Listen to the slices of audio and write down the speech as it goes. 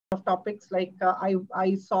of topics like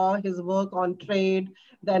I saw his work on trade,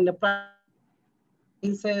 then the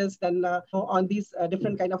prices, then on these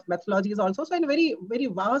different kind of methodologies also. So in a very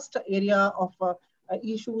vast area of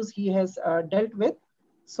issues he has dealt with.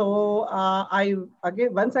 So I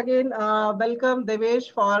again once again welcome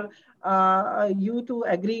Devesh for you to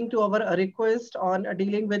agreeing to our request on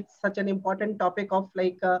dealing with such an important topic of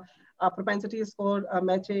like propensity score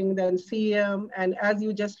matching, then CEM, and as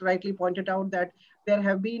you just rightly pointed out that there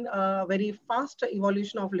have been a very fast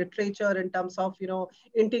evolution of literature in terms of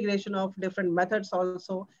integration of different methods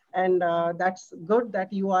also, and that's good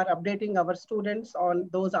that you are updating our students on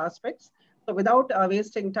those aspects. So without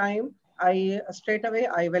wasting time, I straight away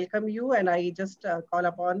I welcome you, and I just call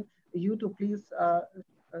upon you to please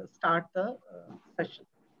start the session.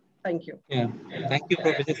 Thank you. Yeah, thank you,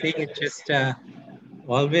 Professor Singh. It's just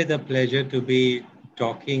always a pleasure to be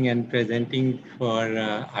talking and presenting for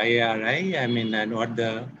IARI. I mean, and what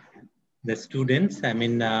the students. I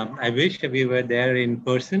mean, I wish we were there in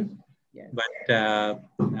person, Yes. but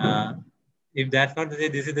if that's not to say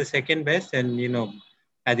this is the second best, and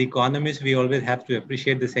as economists, we always have to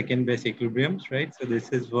appreciate the second best equilibriums, right? So this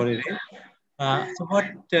is what it is. So what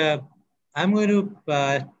I'm going to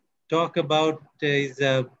talk about is,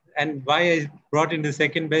 and why I brought in the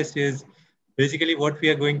second best is basically what we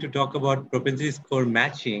are going to talk about propensity score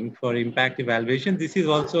matching for impact evaluation. This is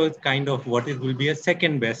also kind of what it will be a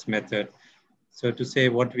second best method. So to say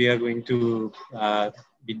what we are going to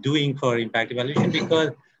be doing for impact evaluation,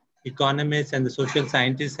 because economists and the social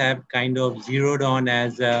scientists have kind of zeroed on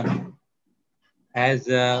as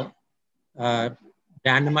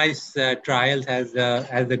randomized trials as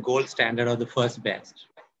the gold standard or the first best.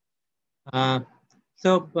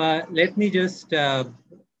 So let me just I'll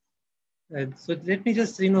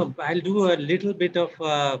do a little bit of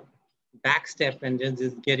backstep and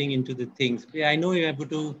just getting into the things. I know you have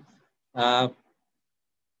to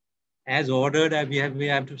as ordered. We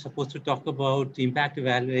have to supposed to talk about impact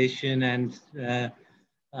evaluation and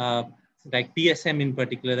like PSM in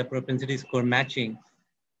particular, the propensity score matching.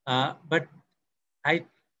 But I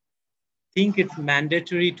think it's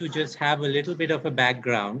mandatory to just have a little bit of a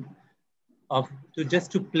background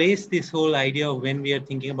to place this whole idea of when we are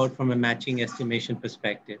thinking about from a matching estimation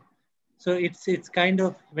perspective. So it's kind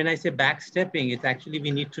of, when I say backstepping, it's actually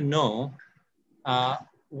we need to know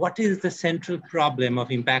what is the central problem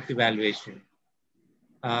of impact evaluation.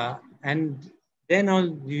 And then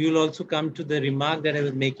you'll also come to the remark that I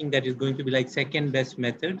was making that is going to be like second best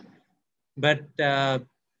method. But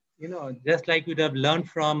just like you'd have learned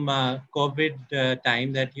from COVID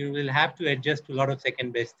time that you will have to adjust to a lot of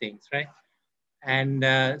second best things, right? And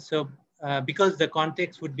because the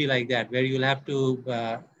context would be like that, where you'll have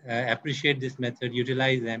to appreciate this method,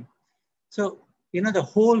 utilize them. So, the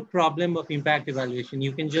whole problem of impact evaluation,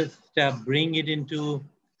 you can just bring it into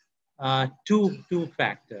two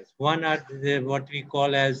factors. One are what we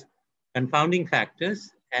call as confounding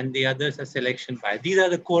factors, and the others are selection bias. These are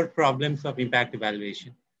the core problems of impact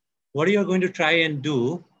evaluation. What you're going to try and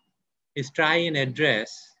do is try and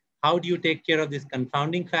address how do you take care of these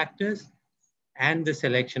confounding factors and the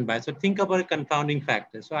selection bias. So think about a confounding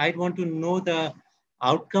factor. So I'd want to know the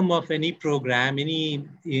outcome of any program, any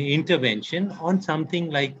intervention on something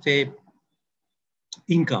like, say,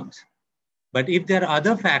 incomes. But if there are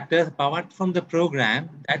other factors apart from the program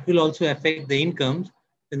that will also affect the incomes,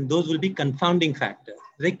 then those will be confounding factors.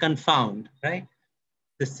 They confound, right?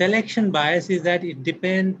 The selection bias is that it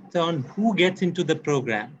depends on who gets into the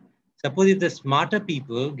program. Suppose if the smarter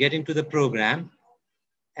people get into the program,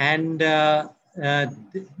 and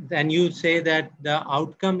then you say that the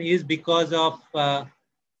outcome is because of,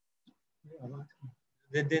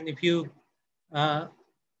 then if you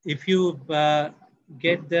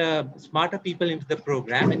get the smarter people into the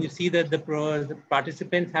program and you see that the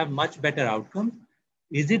participants have much better outcomes,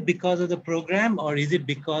 is it because of the program or is it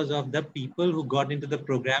because of the people who got into the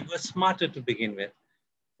program were smarter to begin with?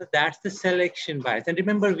 So that's the selection bias. And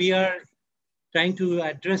remember, we are trying to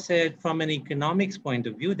address it from an economics point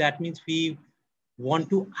of view. That means we want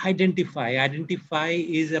to identify. Identify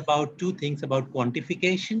is about two things, about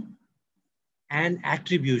quantification and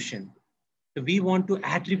attribution. So we want to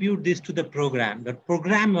attribute this to the program. The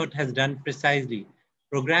program what has done precisely,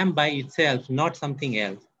 program by itself, not something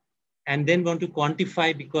else. And then want to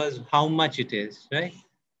quantify because how much it is, right?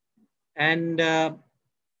 And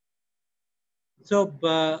so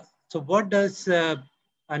what does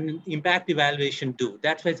an impact evaluation do?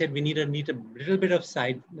 That's why I said we need a little bit of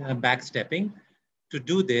side backstepping to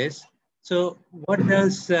do this. So what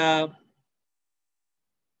does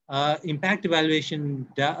impact evaluation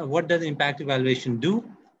do?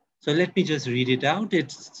 So let me just read it out.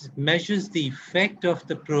 It measures the effect of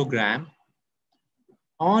the program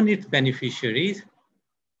on its beneficiaries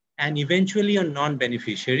and eventually on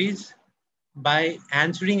non-beneficiaries by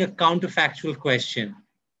answering a counterfactual question.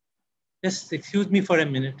 Just excuse me for a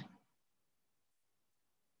minute.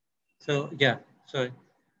 So yeah, sorry.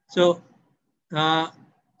 So,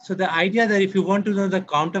 so the idea that if you want to know the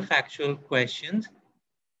counterfactual questions,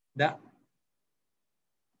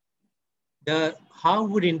 how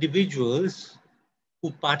would individuals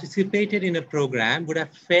who participated in a program would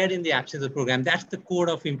have fared in the absence of the program? That's the core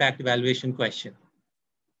of impact evaluation question.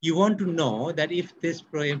 You want to know that if this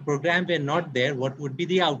program were not there, what would be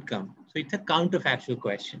the outcome? So it's a counterfactual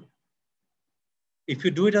question. If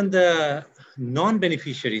you do it on the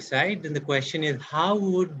non-beneficiary side, then the question is, how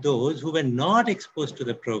would those who were not exposed to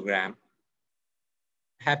the program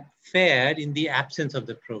have fared in the absence of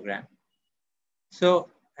the program? So,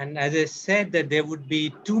 and as I said, that there would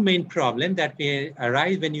be two main problems that may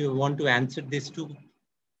arise when you want to answer these two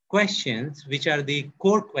questions, which are the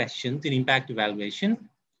core questions in impact evaluation.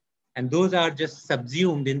 And those are just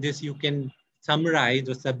subsumed in this, you can summarize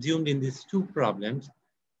or subsumed in these two problems,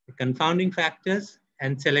 the confounding factors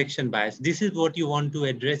and selection bias. This is what you want to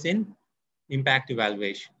address in impact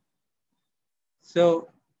evaluation. So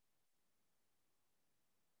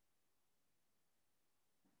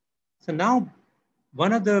now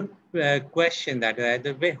one of the question that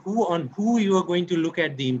the way who you are going to look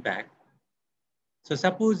at the impact. So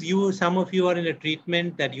suppose some of you are in a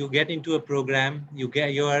treatment that you get into a program, you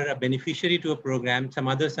are a beneficiary to a program, some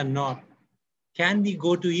others are not. Can we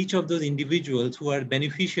go to each of those individuals who are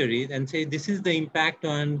beneficiaries and say, this is the impact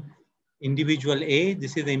on individual A,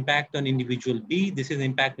 this is the impact on individual B, this is the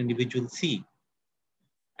impact on individual C.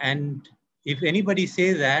 And if anybody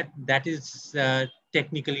says that, that is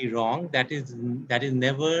technically wrong. That is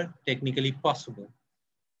never technically possible.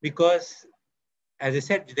 Because as I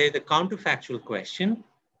said, there's a counterfactual question.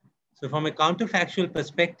 So from a counterfactual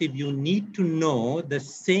perspective, you need to know the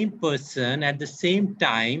same person at the same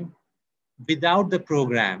time without the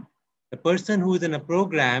program. The person who is in a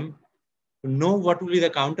program, to know what will be the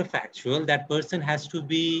counterfactual, that person has to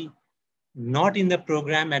be not in the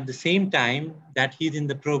program at the same time that he's in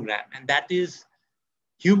the program. And that is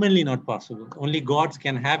humanly not possible. Only gods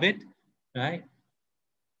can have it, right?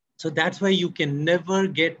 So that's why you can never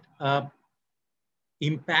get a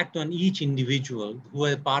impact on each individual who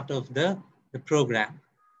are part of the program.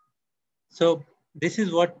 So this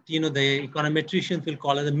is what the econometricians will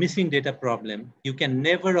call as a missing data problem. You can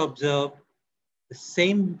never observe the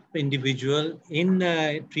same individual in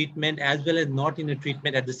a treatment as well as not in a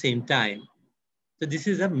treatment at the same time. So this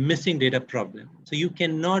is a missing data problem. So you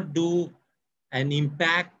cannot do an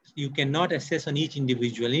impact, you cannot assess on each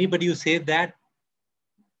individual. Anybody who says that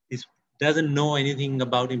doesn't know anything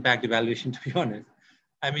about impact evaluation, to be honest.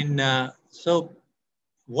 I mean, so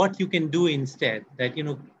what you can do instead, that,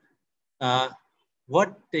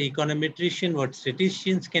 what the econometrician, what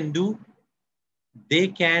statisticians can do, they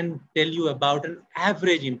can tell you about an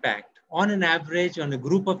average impact. On an average, on a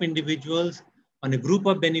group of individuals, on a group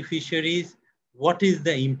of beneficiaries, what is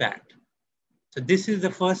the impact? So this is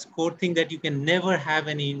the first core thing, that you can never have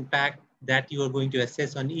any impact that you are going to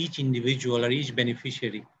assess on each individual or each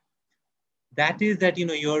beneficiary. That is that,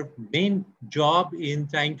 your main job in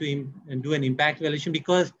trying to do an impact evaluation,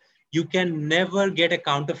 because you can never get a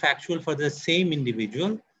counterfactual for the same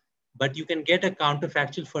individual, but you can get a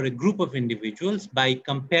counterfactual for a group of individuals by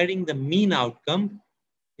comparing the mean outcome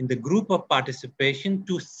in the group of participation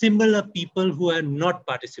to similar people who have not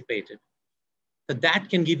participated. So that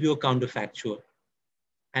can give you a counterfactual,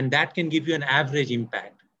 and that can give you an average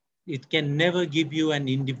impact. It can never give you an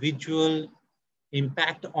individual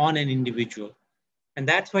impact on an individual. And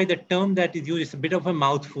that's why the term that is used is a bit of a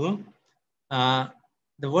mouthful.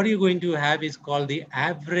 What you're going to have is called the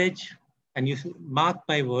average, and you mark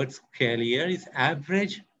my words clearly here, is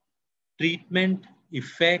average treatment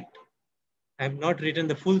effect. I've not written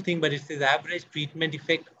the full thing, but it says average treatment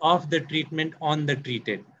effect of the treatment on the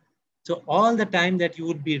treated. So all the time that you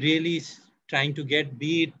would be really trying to get,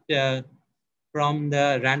 be it from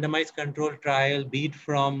the randomized control trial, be it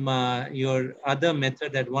from your other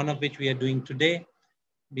method, that one of which we are doing today,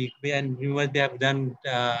 and you must have done,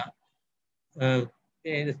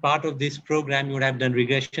 as part of this program, you would have done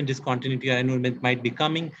regression discontinuity enrollment might be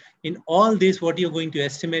coming. In all this, what you're going to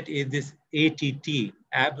estimate is this ATT,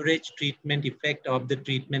 average treatment effect of the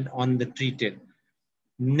treatment on the treated.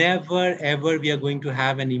 Never, ever we are going to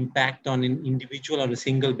have an impact on an individual or a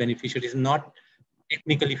single beneficiary. It's not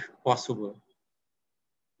technically possible.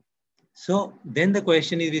 So then the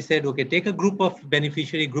question is, we said, okay, take a group of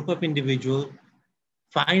beneficiary, group of individual,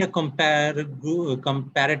 find a comparative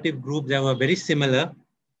group that were very similar,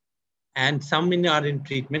 and some are in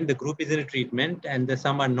treatment, the group is in a treatment, and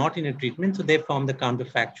some are not in a treatment, so they form the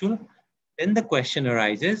counterfactual. Then the question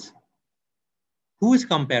arises, who is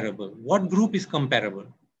comparable? What group is comparable?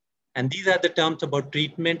 And these are the terms about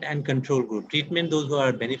treatment and control group. Treatment, those who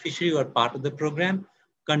are beneficiary or part of the program.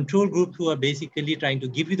 Control groups, who are basically trying to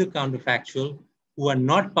give you the counterfactual, who are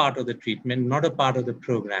not part of the treatment, not a part of the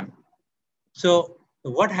program. So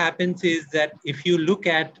what happens is that if you look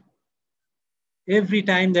at every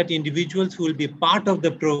time that individuals who will be part of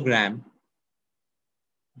the program,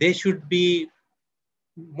 they should be,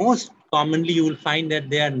 most commonly you will find that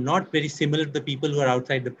they are not very similar to the people who are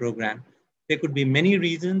outside the program. There could be many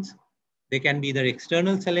reasons. They can be either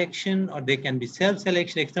external selection or they can be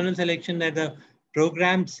self-selection. External selection, that the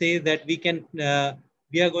program says that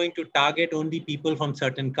we are going to target only people from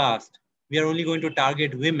certain caste. We are only going to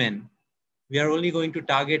target women. We are only going to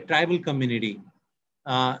target tribal community.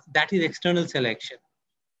 That is external selection.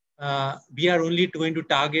 We are only going to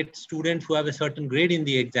target students who have a certain grade in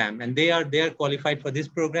the exam, and they are qualified for this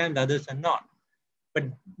program, the others are not. But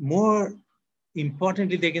more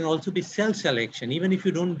importantly, they can also be self-selection. Even if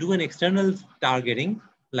you don't do an external targeting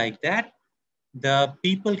like that, the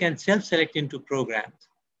people can self-select into programs.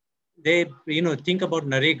 They, think about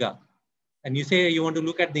NAREGA, and you say you want to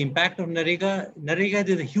look at the impact of NAREGA. NAREGA,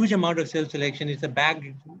 there's a huge amount of self-selection. It's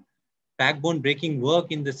a backbone breaking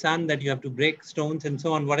work in the sun that you have to break stones and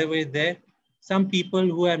so on, whatever is there. Some people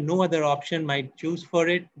who have no other option might choose for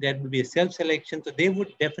it. There will be a self-selection. So they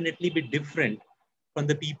would definitely be different from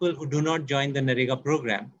the people who do not join the NAREGA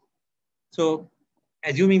program. So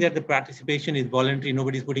assuming that the participation is voluntary,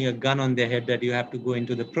 nobody's putting a gun on their head that you have to go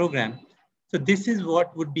into the program. So this is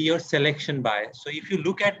what would be your selection bias. So if you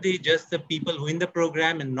look at just the people who are in the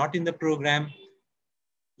program and not in the program,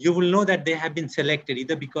 you will know that they have been selected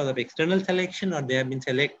either because of external selection or they have been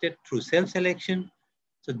selected through self-selection.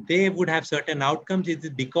 So they would have certain outcomes. It is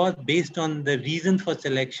because based on the reasons for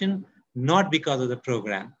selection, not because of the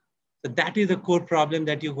program. So that is the core problem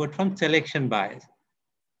that you got from selection bias.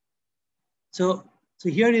 So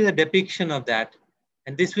here is a depiction of that.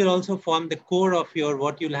 And this will also form the core of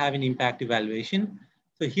what you'll have in impact evaluation.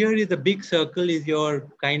 So here is the big circle is your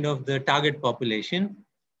kind of the target population.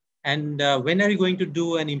 And when are you going to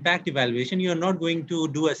do an impact evaluation? You're not going to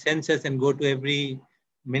do a census and go to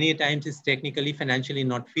many times it's technically, financially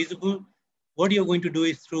not feasible. What you're going to do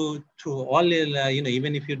is through all,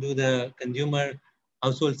 even if you do the consumer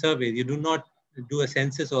household surveys, you do not do a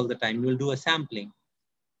census all the time, you'll do a sampling.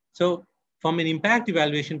 So from an impact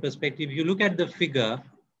evaluation perspective, you look at the figure,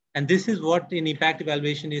 and this is what in impact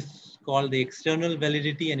evaluation is called the external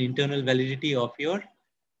validity and internal validity of your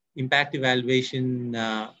impact evaluation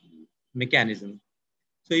mechanism.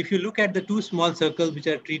 So if you look at the two small circles, which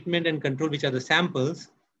are treatment and control, which are the samples,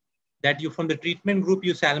 that you from the treatment group,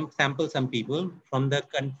 you sample some people. From the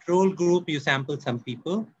control group, you sample some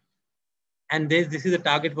people. And this is the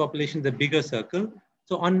target population, the bigger circle.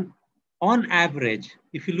 So on average,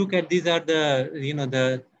 if you look at these are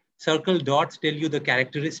the circle dots tell you the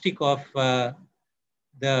characteristic of the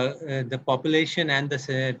population and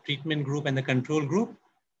the treatment group and the control group.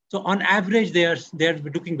 So on average, they're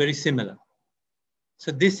looking very similar.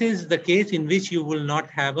 So this is the case in which you will not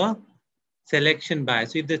have a selection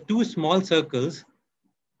bias. So if the two small circles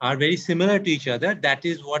are very similar to each other, that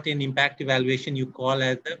is what in impact evaluation you call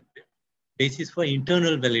as the basis for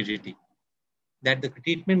internal validity. That the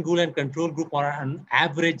treatment group and control group are on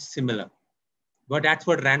average similar. But that's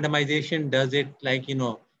what randomization does it like,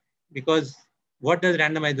 because what does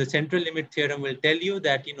randomize? The central limit theorem will tell you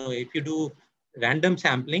that, if you do random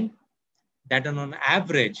sampling, that on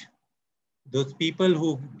average, those people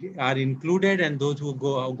who are included and those who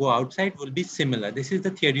go outside will be similar. This is the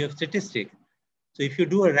theory of statistics. So if you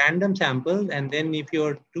do a random sample and then if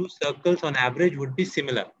your two circles on average would be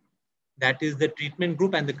similar, that is the treatment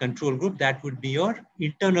group and the control group, that would be your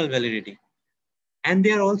internal validity. And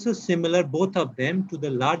they are also similar, both of them, to the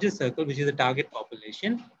larger circle, which is the target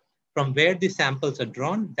population, from where the samples are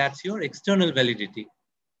drawn. That's your external validity.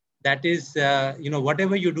 That is,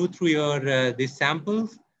 whatever you do through your these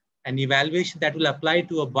samples and evaluation, that will apply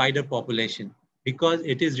to a wider population because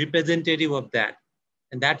it is representative of that.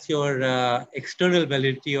 And that's your external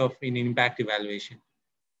validity of in impact evaluation.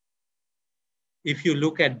 If you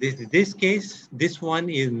look at this case, this one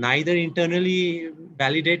is neither internally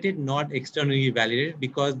validated nor externally validated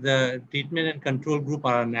because the treatment and control group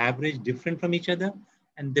are on average different from each other,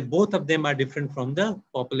 and both of them are different from the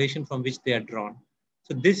population from which they are drawn.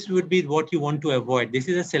 So this would be what you want to avoid. This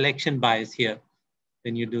is a selection bias here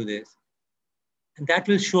when you do this. And that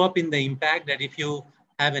will show up in the impact that if you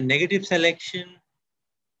have a negative selection,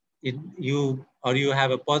 you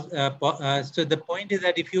have a so the point is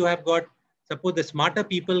that if you have got, suppose the smarter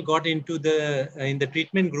people got into the in the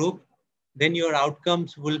treatment group, then your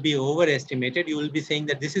outcomes will be overestimated. You will be saying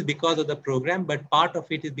that this is because of the program, but part of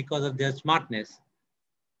it is because of their smartness.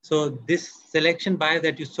 So this selection bias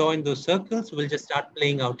that you saw in those circles will just start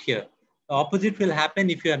playing out here. The opposite will happen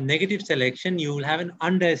if you have negative selection. You will have an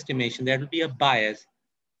underestimation. There will be a bias,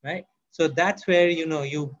 right? So that's where you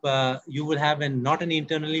will have not an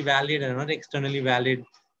internally valid and not externally valid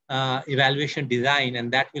evaluation design,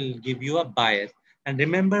 and that will give you a bias. And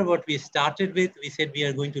remember what we started with. We said we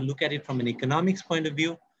are going to look at it from an economics point of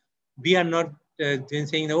view. We are not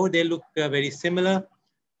saying, oh, they look very similar.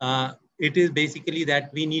 It is basically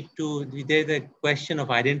that we need to, there's a question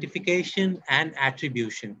of identification and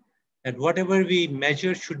attribution. That whatever we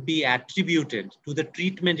measure should be attributed to the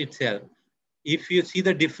treatment itself. If you see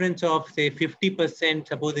the difference of say 50%,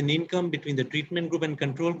 suppose in income between the treatment group and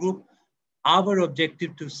control group, our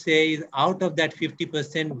objective to say is out of that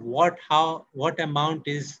 50%, what amount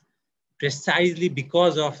is precisely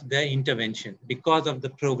because of the intervention, because of the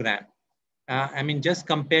program. I mean, just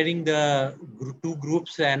comparing the two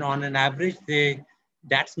groups and on an average,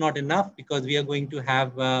 that's not enough because we are going to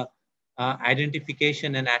have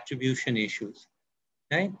identification and attribution issues,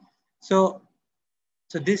 right? So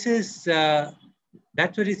this is,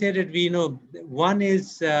 that's what he said that we one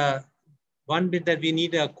is, one bit that we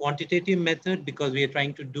need a quantitative method because we are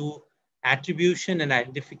trying to do attribution and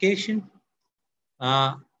identification.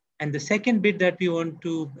 And the second bit that we want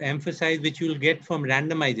to emphasize, which you will get from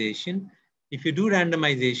randomization, if you do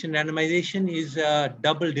randomization is a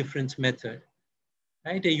double difference method,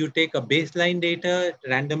 right? You take a baseline data,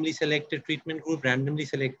 randomly selected treatment group, randomly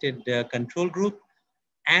selected control group,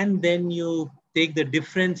 and then you take the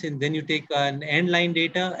difference, and then you take an end line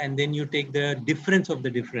data, and then you take the difference of the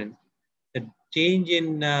difference. The change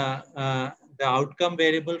in the outcome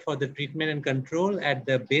variable for the treatment and control at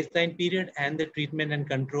the baseline period and the treatment and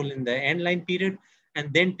control in the end line period,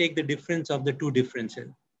 and then take the difference of the two differences.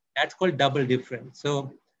 That's called double difference.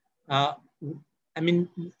 So, I mean,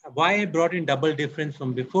 why I brought in double difference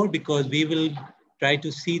from before, because we will try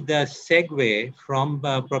to see the segue from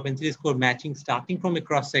propensity score matching, starting from a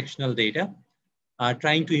cross-sectional data,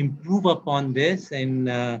 trying to improve upon this.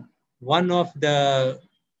 And one of the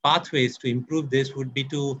pathways to improve this would be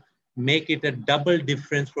to make it a double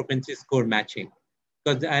difference propensity score matching.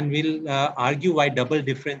 And we'll argue why double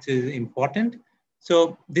difference is important.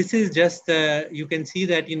 So this is just, you can see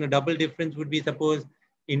that, double difference would be, suppose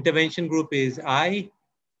intervention group is I,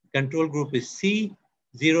 control group is C,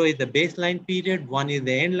 0 is the baseline period, 1 is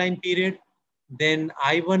the end line period. Then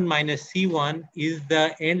I1 minus C1 is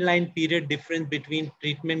the end line period difference between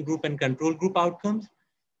treatment group and control group outcomes,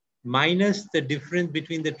 minus the difference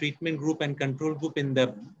between the treatment group and control group in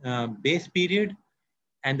the base period.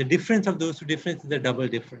 And the difference of those two differences is the double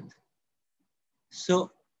difference.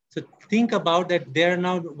 So think about that. There are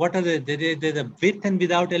now, what are there's a with and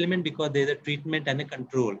without element because there's a treatment and a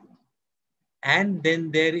control. And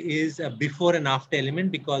then there is a before and after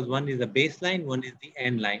element because one is a baseline, one is the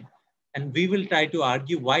end line. And we will try to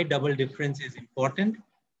argue why double difference is important.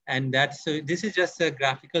 And so this is just a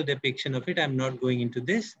graphical depiction of it. I'm not going into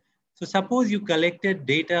this. So suppose you collected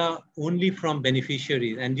data only from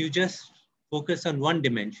beneficiaries and you just focus on one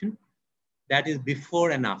dimension, that is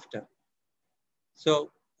before and after.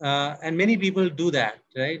 So, and many people do that,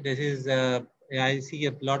 right? This is, I see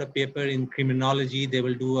a lot of paper in criminology, they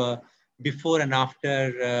will do a before and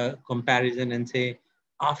after comparison and say,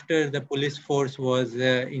 after the police force was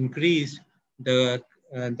increased, the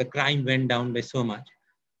crime went down by so much.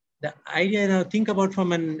 The idea now, think about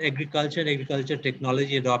from an agriculture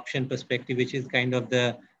technology adoption perspective, which is kind of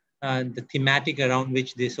the thematic around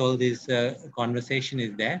which all this conversation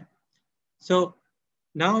is there. So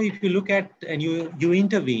now if you look at and you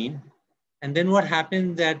intervene, and then what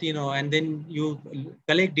happens that, and then you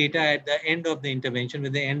collect data at the end of the intervention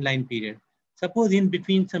with the end line period. Suppose in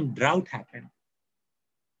between some drought happened.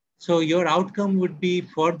 So your outcome would be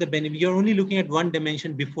for the benefit, you're only looking at one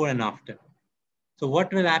dimension before and after. So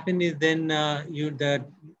what will happen is then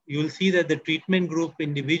you'll see that the treatment group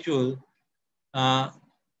individual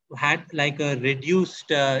had like a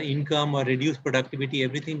reduced income or reduced productivity,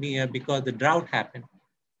 everything because the drought happened.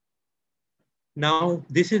 Now,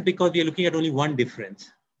 this is because we are looking at only one difference,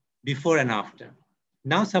 before and after.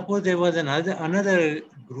 Now, suppose there was another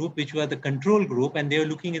group, which was the control group, and they are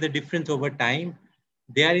looking at the difference over time.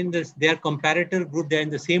 They are in this, they are comparator group, they're in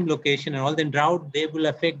the same location, and all the drought, they will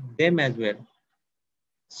affect them as well.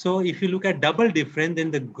 So if you look at double difference, then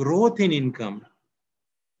the growth in income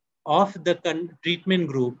of the treatment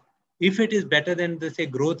group, if it is better than the say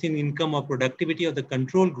growth in income or productivity of the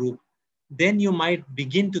control group, then you might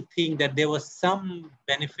begin to think that there was some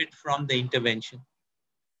benefit from the intervention,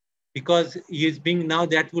 because is being now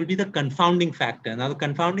that will be the confounding factor. Now the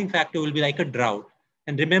confounding factor will be like a drought.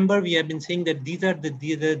 And remember, we have been saying that these are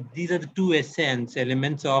the two essence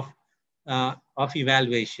elements of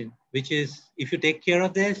evaluation, which is if you take care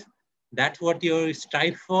of this, that's what you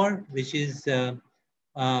strive for, which is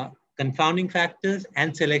uh, confounding factors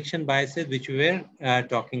and selection biases, which we were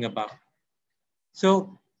talking about.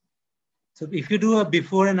 So if you do a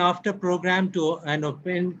before and after program to an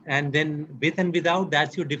open and then with and without,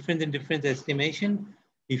 that's your difference in difference estimation.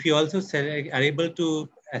 If you also are able to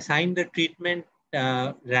assign the treatment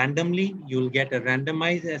randomly, you'll get a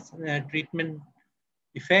randomized treatment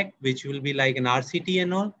effect, which will be like an RCT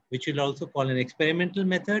and all, which will also call an experimental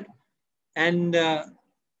method. And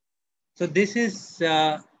so this is,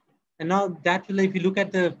 and now that will, if you look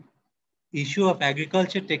at the issue of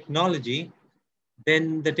agriculture technology,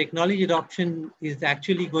 then the technology adoption is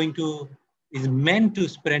actually is meant to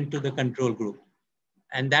spread to the control group.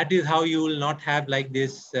 And that is how you will not have like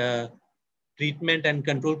this treatment and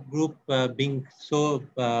control group being so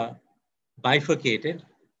bifurcated,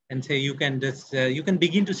 and say you can just, you can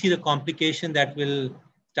begin to see the complication that will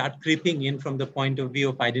start creeping in from the point of view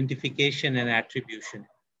of identification and attribution.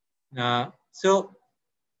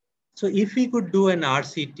 So if we could do an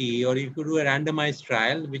RCT or you could do a randomized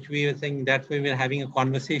trial, which we were saying that we were having a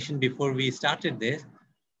conversation before we started this,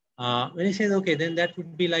 when he says, okay, then that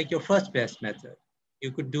would be like your first best method.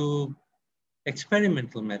 You could do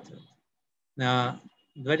experimental method.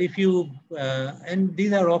 But if you, and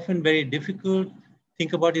these are often very difficult.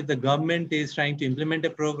 Think about if the government is trying to implement a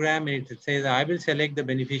program and it says, I will select the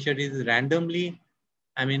beneficiaries randomly.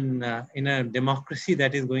 I mean, in a democracy,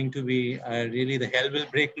 that is going to be really the hell will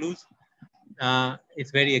break loose.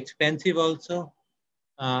 It's very expensive also.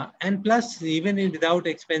 And plus, even without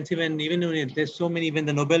expensive, and even when there's so many, even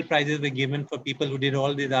the Nobel Prizes were given for people who did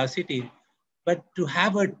all these RCT. But to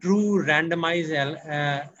have a true randomized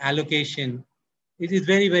allocation, it is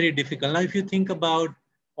very, very difficult. Now, if you think about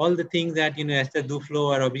all the things that, Esther Duflo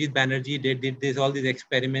or Abhijit Banerjee did this, all these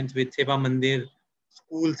experiments with Seva Mandir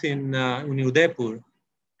schools in Udaipur,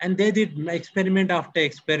 and they did experiment after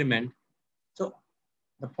experiment. So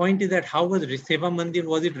the point is that how was Seva Mandir,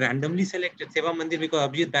 was it randomly selected? Seva Mandir, because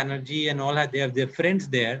Abhijit Banerjee and all they have their friends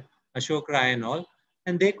there, Ashok Rai and all,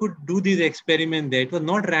 and they could do these experiments there. It was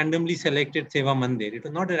not randomly selected Seva Mandir. It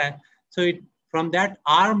was not so from that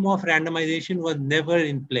arm of randomization was never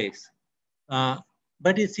in place.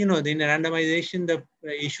 But it's, in randomization, the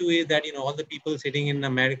issue is that, all the people sitting in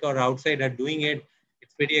America or outside are doing it.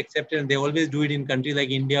 It's pretty accepted, and they always do it in countries like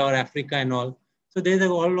India or Africa and all. So there's a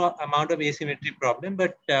whole amount of asymmetry problem,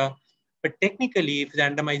 but technically, if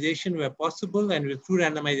randomization were possible and if true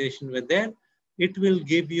randomization were there, it will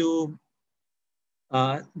give you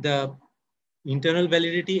the internal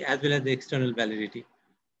validity as well as the external validity.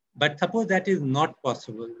 But suppose that is not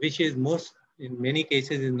possible, which is in many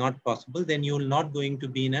cases is not possible, then you're not going to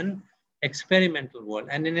be in an experimental world.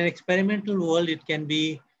 And in an experimental world, it can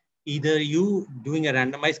be either you doing a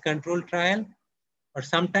randomized control trial, or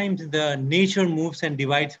sometimes the nature moves and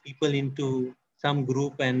divides people into some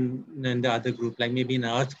group and the other group, like maybe an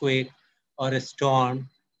earthquake or a storm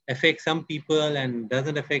affects some people and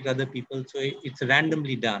doesn't affect other people. So it's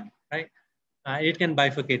randomly done, right? It can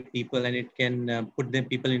bifurcate people and it can put them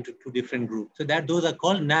people into two different groups. So those are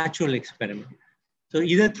called natural experiments. So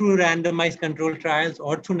either through randomized control trials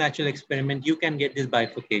or through natural experiment, you can get this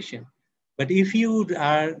bifurcation. But if you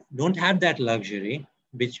don't have that luxury,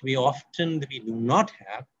 which we do not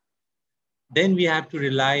have, then we have to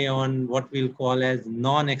rely on what we'll call as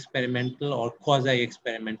non-experimental or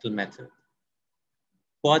quasi-experimental method.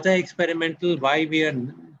 Quasi-experimental, why we are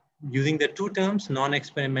using the two terms,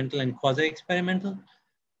 non-experimental and quasi-experimental.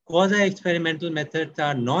 Quasi-experimental methods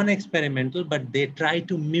are non-experimental, but they try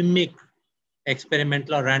to mimic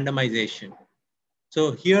experimental or randomization.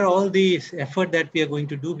 So here, all the effort that we are going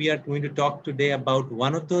to do, we are going to talk today about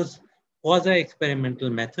one of those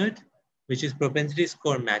quasi-experimental methods, which is propensity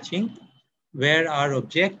score matching, where our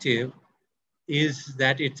objective is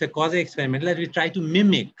that it's a quasi-experimental that we try to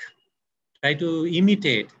mimic, try to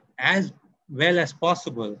imitate as well as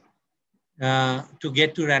possible to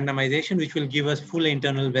get to randomization, which will give us full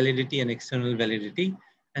internal validity and external validity.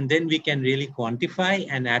 And then we can really quantify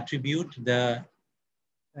and attribute the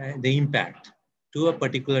impact to a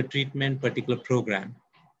particular treatment, particular program.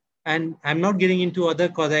 And I'm not getting into other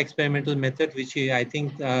quasi-experimental methods, which I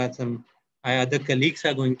think some other colleagues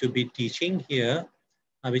are going to be teaching here.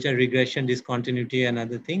 which are regression, discontinuity, and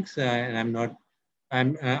other things. And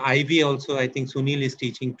I'm IV also, I think Sunil is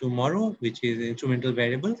teaching tomorrow, which is instrumental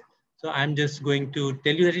variables. So I'm just going to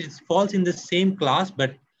tell you that it falls in the same class,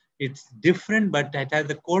 but it's different, but it has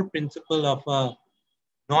the core principle of a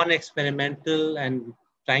non-experimental and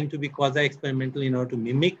trying to be quasi-experimental in order to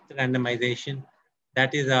mimic the randomization.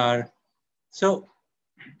 That is our, so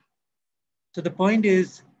the point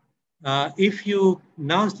is, if you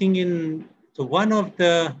now think in, so one of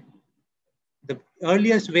the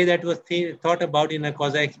earliest way that was thought about in a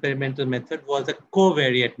quasi-experimental method was a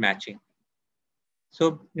covariate matching.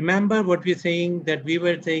 So remember what we're saying, that we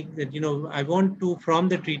were saying that, I want to, from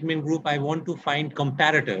the treatment group, I want to find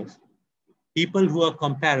comparators, people who are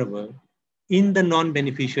comparable in the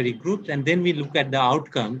non-beneficiary groups. And then we look at the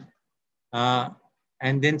outcomes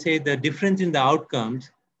and then say the difference in the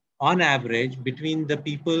outcomes on average between the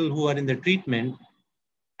people who are in the treatment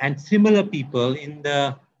and similar people in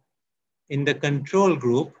the control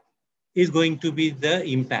group is going to be the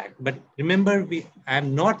impact. But remember, I have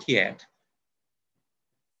not yet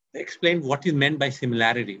explained what is meant by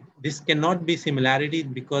similarity. This cannot be similarity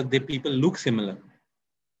because the people look similar.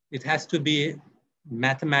 It has to be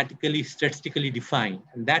mathematically, statistically defined.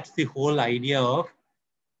 And that's the whole idea of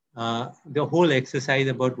the whole exercise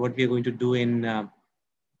about what we are going to do in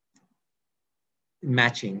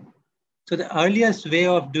matching. So the earliest way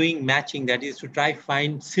of doing matching, that is to try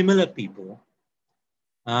find similar people,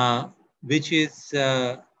 which is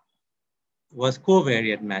was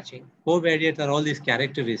covariate matching. Covariates are all these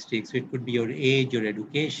characteristics. It could be your age, your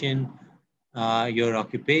education, your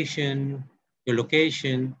occupation, your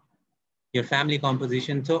location, your family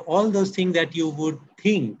composition. So all those things that you would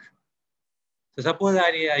think. So suppose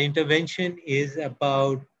our intervention is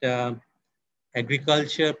about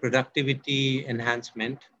agriculture, productivity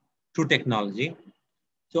enhancement through technology.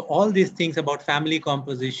 So all these things about family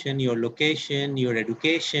composition, your location, your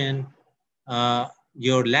education,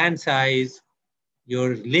 your land size,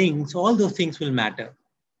 your links, all those things will matter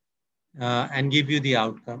and give you the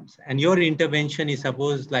outcomes. And your intervention is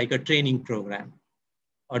suppose like a training program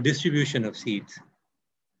or distribution of seeds.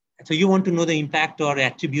 So you want to know the impact or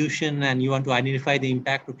attribution, and you want to identify the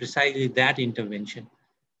impact of precisely that intervention.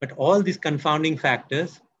 But all these confounding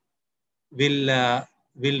factors will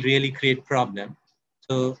really create problem.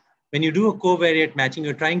 So when you do a covariate matching,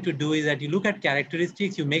 you're trying to do is that you look at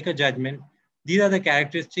characteristics, you make a judgment. These are the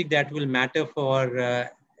characteristics that will matter for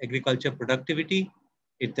agriculture productivity.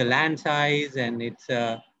 It's the land size, and it's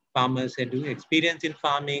farmers' experience in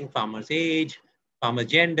farming, farmers' age, farmer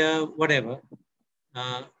gender, whatever.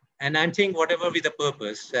 And I'm saying whatever with a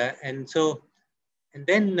purpose. And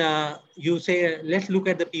then you say, let's look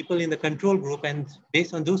at the people in the control group, and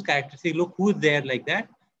based on those characteristics, look who's there like that.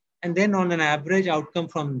 And then on an average outcome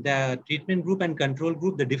from the treatment group and control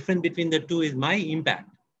group, the difference between the two is my impact,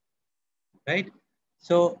 right?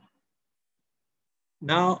 So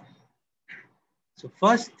now, so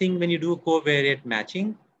first thing when you do covariate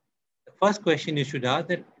matching, the first question you should ask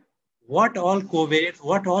that what all covariates,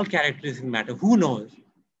 what all characteristics matter? Who knows?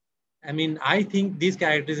 I mean, I think these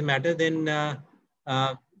characteristics matter. Then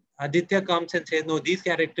Aditya comes and says, no, these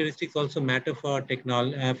characteristics also matter for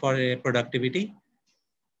technology, for productivity.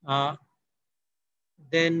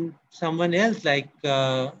 Then someone else like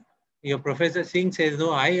your Professor Singh says,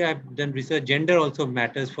 no, I have done research, gender also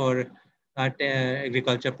matters for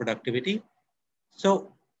agriculture productivity.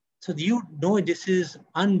 So you know, this is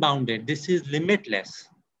unbounded, this is limitless,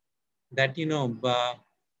 that,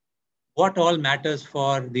 what all matters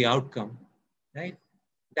for the outcome, right?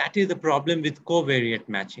 That is the problem with covariate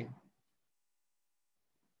matching,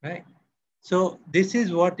 right? So this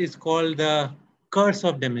is what is called the curse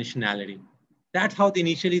of dimensionality. That's how the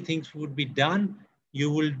initially things would be done.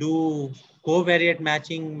 You will do covariate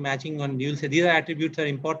matching on, you'll say these attributes are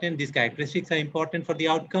important, these characteristics are important for the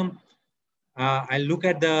outcome. I'll look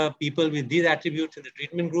at the people with these attributes in the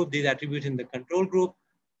treatment group, these attributes in the control group,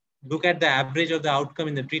 look at the average of the outcome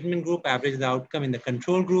in the treatment group, average of the outcome in the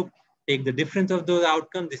control group, take the difference of those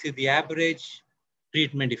outcomes, this is the average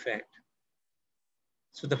treatment effect.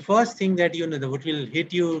 So the first thing that that what will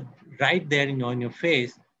hit you right there on your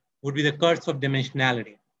face would be the curse of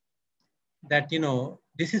dimensionality. That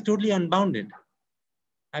this is totally unbounded.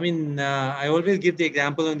 I mean, I always give the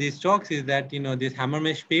example on these talks is that this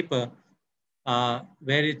Hammermesh paper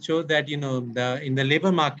where it shows that in the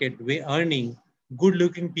labor market, earning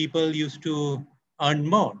good-looking people used to earn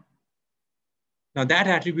more. Now that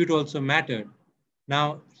attribute also mattered.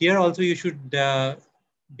 Now here also you should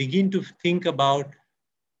begin to think about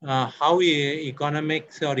how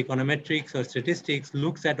economics or econometrics or statistics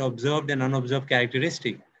looks at observed and unobserved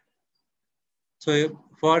characteristics. So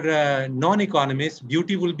For non-economists,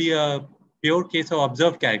 beauty will be a pure case of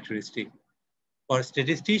observed characteristic. For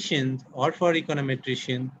statisticians or for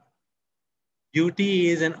econometricians, beauty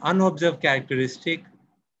is an unobserved characteristic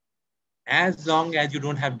as long as you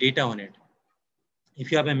don't have data on it.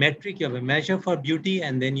 If you have a metric, you have a measure for beauty,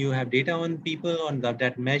 and then you have data on people on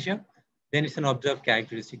that measure, then it's an observed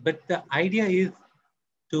characteristic. But the idea is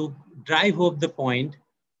to drive home the point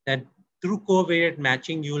that through covariate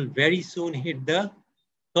matching, you will very soon hit the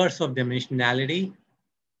curse of dimensionality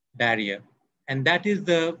barrier. And that is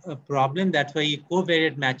the problem. That's why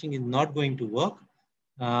covariate matching is not going to work.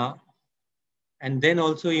 And then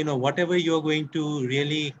also, whatever you're going to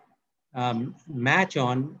really match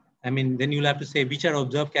on, I mean, then you'll have to say which are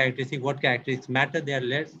observed characteristics, what characteristics matter. There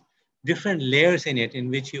are different layers in it in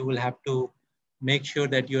which you will have to make sure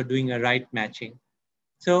that you're doing a right matching.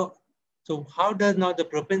 So how does now the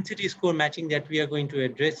propensity score matching that we are going to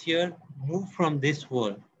address here move from this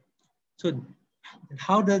world? So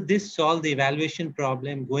how does this solve the evaluation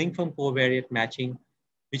problem going from covariate matching,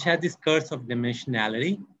 which has this curse of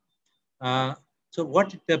dimensionality? So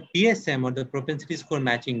what the PSM or the propensity score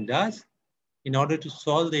matching does in order to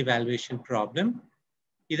solve the evaluation problem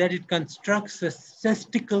is that it constructs a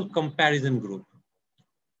statistical comparison group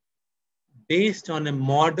based on a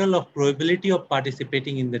model of probability of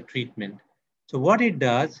participating in the treatment. So what it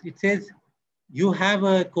does, it says you have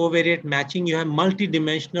a covariate matching, you have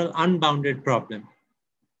multidimensional unbounded problem.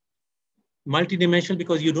 Multidimensional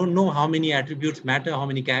because you don't know how many attributes matter, how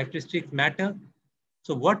many characteristics matter.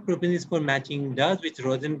 So what propensity score matching does, which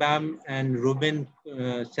Rosenbaum and Rubin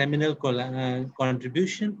seminal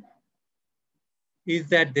contribution, is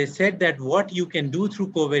that they said that what you can do through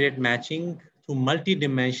covariate matching, through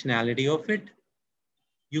multidimensionality of it,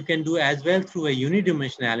 you can do as well through a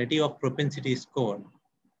unidimensionality of propensity score.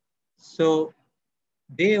 So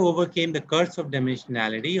they overcame the curse of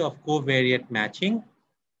dimensionality of covariate matching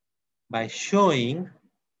by showing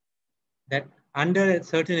that under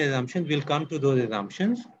certain assumptions, we'll come to those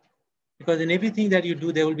assumptions, because in everything that you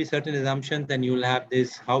do, there will be certain assumptions, and you'll have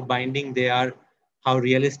this, how binding they are, how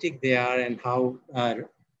realistic they are, and how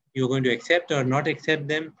you're going to accept or not accept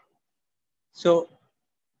them. So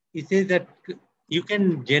it says that you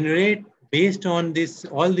can generate based on this,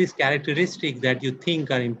 all these characteristics that you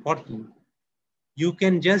think are important. You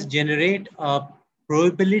can just generate a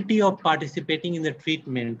probability of participating in the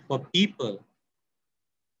treatment for people,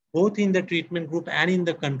 both in the treatment group and in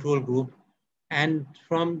the control group. And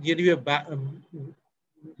from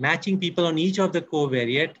matching people on each of the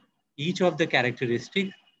covariate, each of the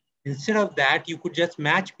characteristics. Instead of that, you could just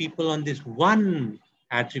match people on this one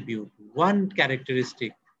attribute, one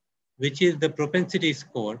characteristic, which is the propensity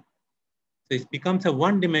score. So it becomes a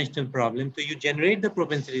one-dimensional problem. So you generate the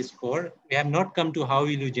propensity score. We have not come to how will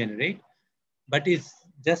you generate, but it's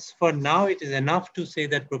just for now, it is enough to say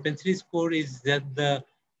that propensity score is that the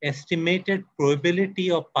estimated probability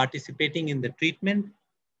of participating in the treatment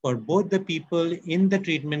for both the people in the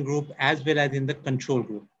treatment group as well as in the control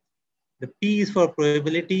group. The P is for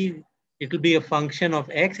probability. It will be a function of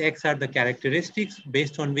X. X are the characteristics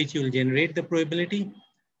based on which you will generate the probability.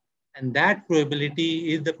 And that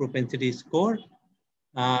probability is the propensity score.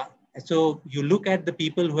 So you look at the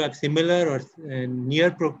people who have similar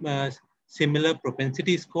or similar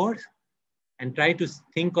propensity scores and try to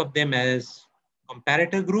think of them as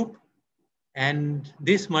comparator group. And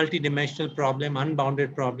this multidimensional problem,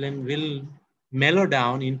 unbounded problem, will mellow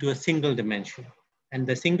down into a single dimension. And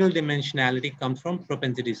the single dimensionality comes from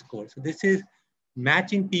propensity score. So this is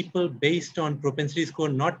matching people based on propensity score,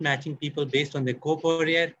 not matching people based on their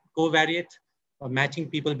covariates, or matching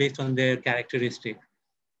people based on their characteristic.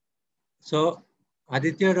 So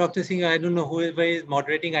Aditya, Dr. Singh, I don't know whoever is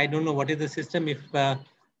moderating. I don't know what is the system. If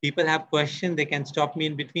people have questions, they can stop me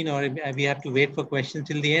in between, or we have to wait for questions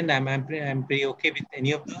till the end. I'm pretty okay with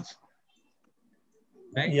any of those.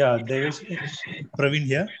 Right? Yeah, there is Praveen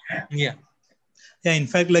here. Yeah. Yeah, in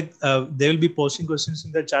fact, like they will be posting questions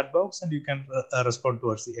in the chat box, and you can respond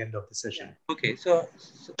towards the end of the session. Yeah. Okay, so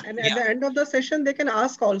and at the end of the session, they can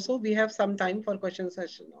ask also. We have some time for question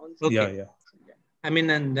session also. Okay. Yeah. I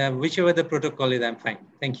mean, and whichever the protocol is, I'm fine.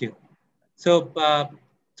 Thank you. So,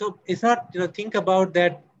 so it's not, think about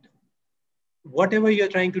that. Whatever you're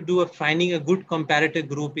trying to do of finding a good comparator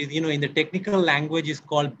group is, in the technical language is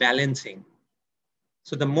called balancing.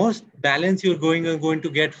 So the most balance you're going to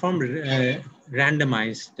get from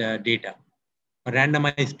randomized data or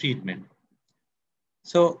randomized treatment.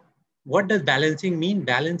 So what does balancing mean?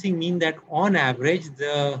 Balancing means that on average,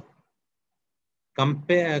 the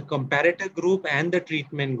comparator group and the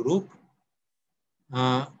treatment group,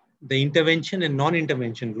 the intervention and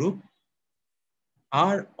non-intervention group,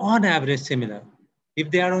 are on average similar. If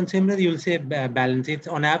they are on similar, you will say balance. It's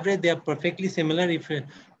on average, they are perfectly similar if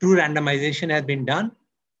true randomization has been done.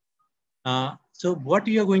 So what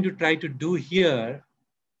you are going to try to do here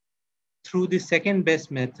through the second best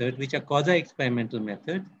method, which are quasi-experimental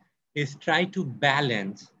method, is try to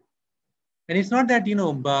balance. And it's not that,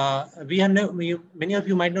 many of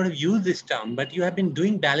you might not have used this term, but you have been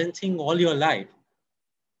doing balancing all your life.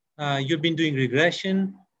 You've been doing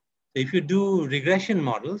regression. So if you do regression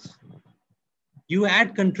models, you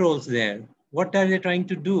add controls there. What are they trying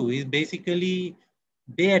to do is basically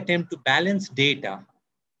they attempt to balance data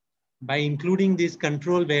by including these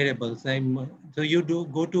control variables. So you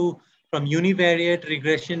go from univariate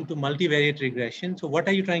regression to multivariate regression. So what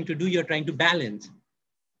are you trying to do? You're trying to balance.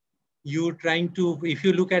 You're trying to, if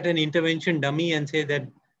you look at an intervention dummy and say that,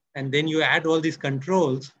 and then you add all these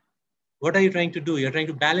controls, what are you trying to do? You're trying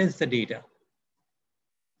to balance the data.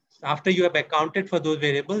 After you have accounted for those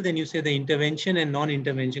variables, then you say the intervention and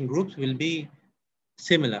non-intervention groups will be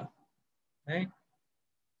similar, right?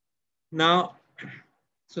 Now,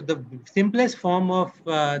 so the simplest form of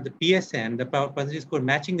the PSM, the propensity score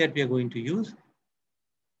matching that we are going to use,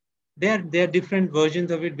 there are different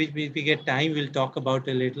versions of it, which if we get time, we'll talk about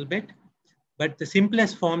a little bit. But the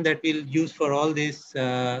simplest form that we'll use for all this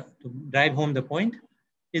to drive home the point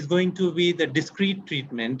is going to be the discrete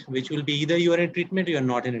treatment, which will be either you are in treatment or you're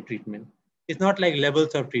not in a treatment. It's not like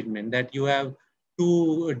levels of treatment that you have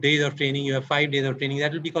 2 days of training, you have 5 days of training.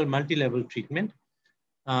 That will be called multi-level treatment.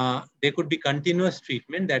 There could be continuous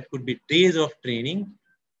treatment, that could be days of training,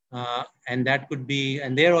 and that could be,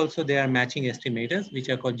 and there also there are matching estimators, which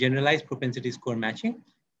are called generalized propensity score matching.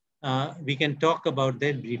 We can talk about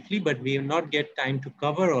that briefly, but we will not get time to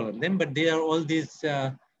cover all of them. But there are all these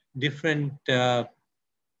different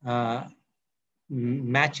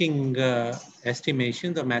matching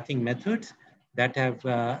estimations or matching methods that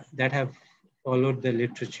have followed the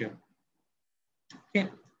literature. Okay,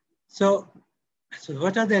 so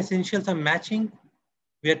what are the essentials of matching?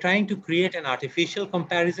 We are trying to create an artificial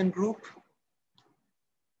comparison group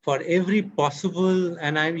for every possible,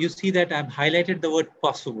 and you see that I've highlighted the word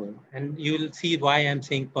possible, and you will see why I'm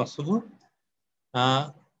saying possible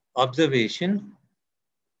observation.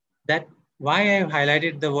 That why I've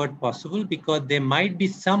highlighted the word possible, because there might be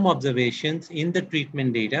some observations in the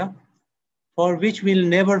treatment data for which we'll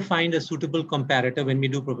never find a suitable comparator when we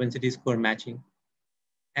do propensity score matching.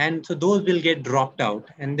 And so those will get dropped out.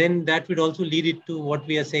 And then that would also lead it to what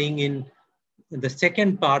we are saying in the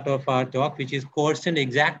second part of our talk, which is coarse and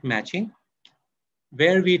exact matching,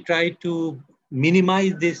 where we try to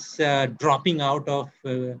minimize this dropping out of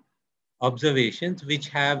observations which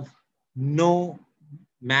have no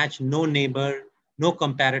match, no neighbor, no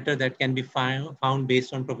comparator that can be found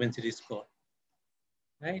based on propensity score,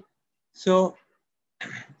 right? So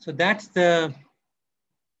that's the,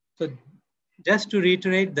 so just to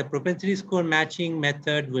reiterate, the propensity score matching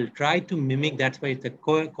method will try to mimic, that's why it's a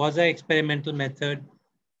quasi-experimental method.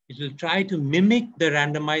 It will try to mimic the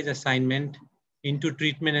randomized assignment into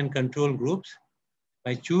treatment and control groups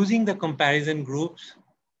by choosing the comparison groups,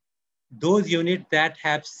 those units that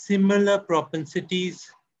have similar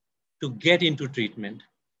propensities to get into treatment.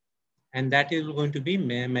 And that is going to be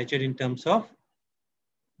measured in terms of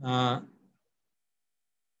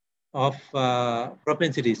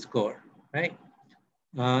propensity score, right?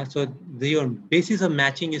 So your basis of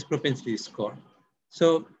matching is propensity score.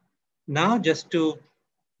 So now just to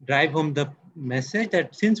drive home the message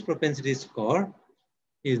that since propensity score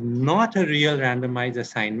is not a real randomized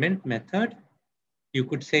assignment method, you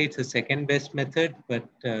could say it's a second best method, but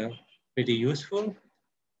pretty useful.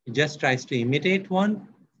 It just tries to imitate one.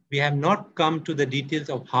 We have not come to the details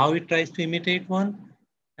of how it tries to imitate one,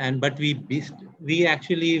 but we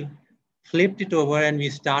actually flipped it over and we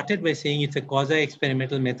started by saying it's a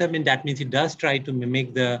quasi-experimental method. I mean, that means it does try to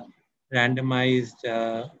mimic the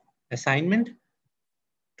randomized assignment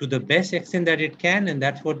to the best extent that it can, and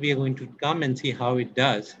that's what we are going to come and see how it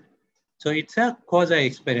does. So it's a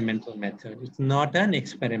quasi-experimental method. It's not an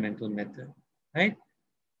experimental method, right?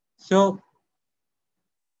 So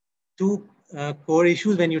two core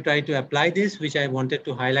issues when you try to apply this, which I wanted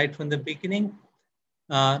to highlight from the beginning.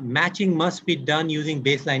 Matching must be done using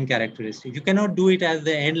baseline characteristics. You cannot do it as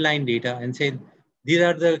the end line data and say, these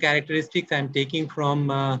are the characteristics I'm taking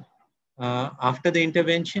from after the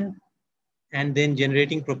intervention and then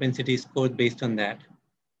generating propensity scores based on that.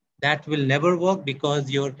 That will never work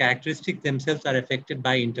because your characteristics themselves are affected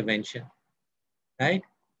by intervention, right?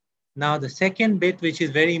 Now, the second bit, which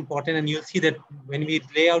is very important, and you'll see that when we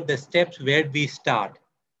lay out the steps where we start,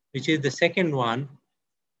 which is the second one,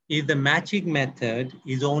 is the matching method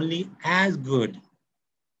is only as good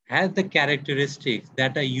has the characteristics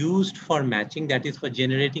that are used for matching, that is for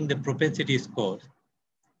generating the propensity scores.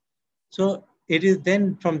 So it is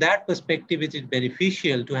then from that perspective, it is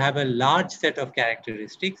beneficial to have a large set of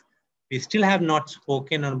characteristics. We still have not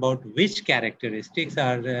spoken about which characteristics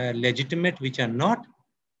are legitimate, which are not.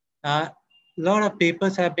 A lot of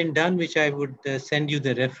papers have been done, which I would send you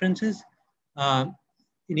the references.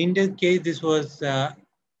 In India's case, this was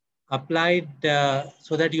applied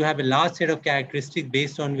so that you have a large set of characteristics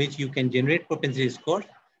based on which you can generate propensity scores.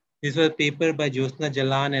 This was a paper by Jyotsna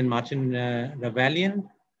Jalan and Martin Ravalian.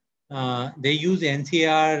 They use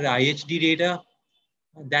NCR IHD data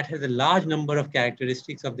that has a large number of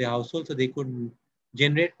characteristics of the household, so they could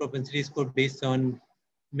generate propensity score based on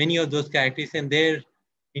many of those characteristics. And their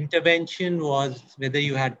intervention was whether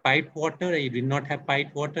you had piped water or you did not have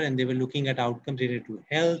piped water, and they were looking at outcomes related to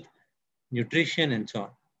health, nutrition, and so on.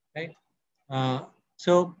 Right?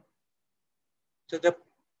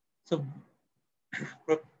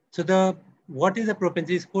 What is a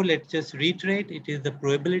propensity score? Let's just reiterate. It is the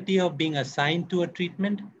probability of being assigned to a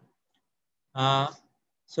treatment.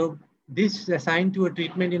 So this assigned to a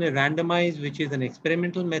treatment in a randomized, which is an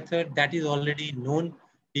experimental method, that is already known.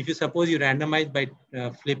 If you suppose you randomize by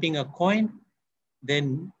flipping a coin,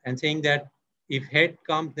 then and saying that if head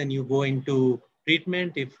comes, then you go into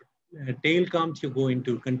treatment. If tail comes, you go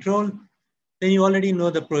into control. Then you already know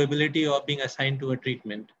the probability of being assigned to a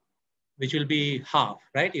treatment, which will be half,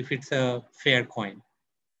 right? If it's a fair coin.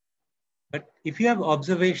 But if you have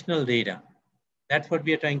observational data, that's what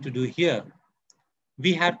we are trying to do here.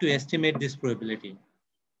 We have to estimate this probability.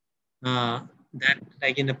 That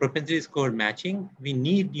like in the propensity score matching,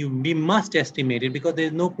 we must estimate it, because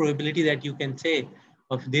there's no probability that you can say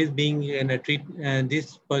of this being in a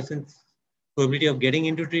this person's probability of getting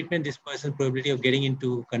into treatment, this person's probability of getting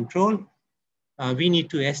into control. We need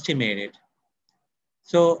to estimate it.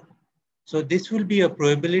 So this will be a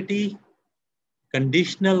probability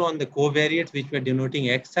conditional on the covariates, which we're denoting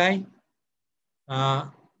xi.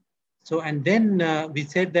 And then we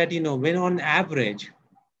said that, when on average,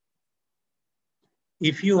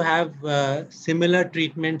 if you have similar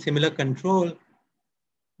treatment, similar control,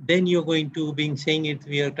 then you're going to be saying it,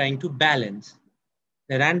 we are trying to balance.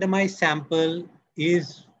 The randomized sample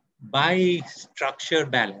is by structure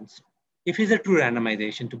balanced. If it's a true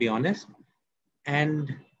randomization, to be honest.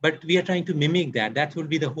 But we are trying to mimic that. That will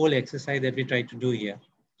be the whole exercise that we try to do here.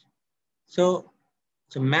 So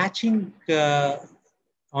matching based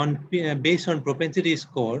on propensity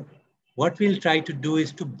score, what we'll try to do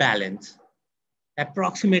is to balance.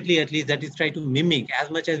 Approximately, at least, that is try to mimic as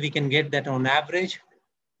much as we can get that on average,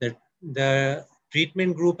 the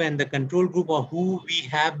treatment group and the control group, or who we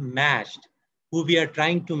have matched, who we are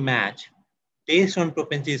trying to match based on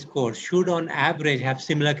propensity score, should on average have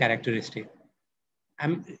similar characteristics.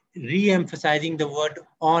 I'm re-emphasizing the word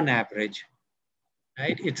on average,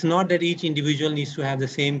 right? It's not that each individual needs to have the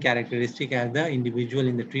same characteristic as the individual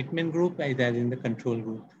in the treatment group, as in the control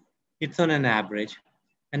group. It's on an average.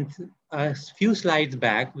 And a few slides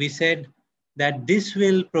back, we said that this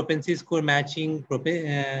propensity score matching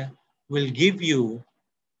will give you,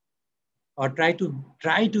 or try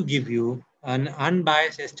to give you, an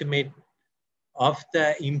unbiased estimate of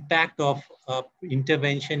the impact of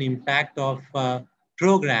intervention, impact of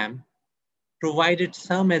program, provided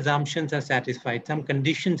some assumptions are satisfied, some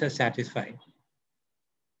conditions are satisfied.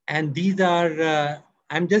 And these are,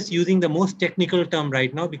 I'm just using the most technical term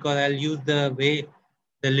right now, because I'll use the way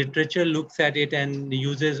the literature looks at it and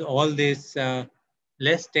uses all these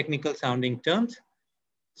less technical sounding terms.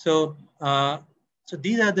 So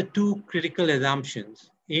these are the two critical assumptions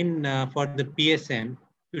for the PSM,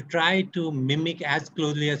 to try to mimic as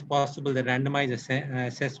closely as possible the randomized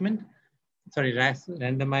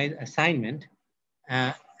randomized assignment,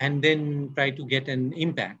 and then try to get an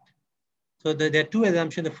impact. So there are two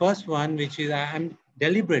assumptions. The first one, which is, I'm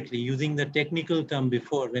deliberately using the technical term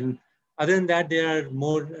before, when other than that, there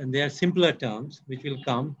are simpler terms which will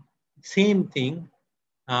come, same thing,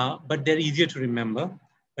 but they're easier to remember.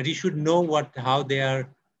 But you should know how they are,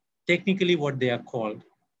 technically what they are called.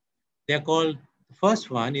 They're called, the first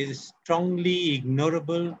one is strongly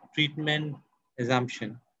ignorable treatment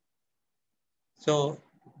assumption. So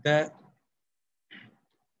I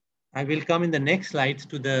will come in the next slides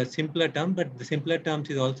to the simpler term, but the simpler terms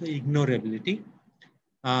is also ignorability.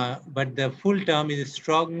 But the full term is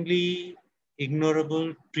strongly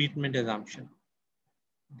ignorable treatment assumption.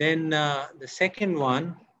 Then the second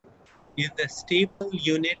one is the stable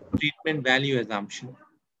unit treatment value assumption.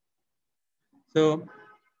 So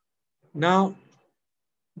now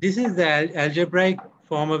this is the algebraic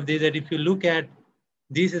form of this, that if you look at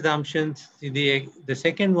these assumptions, the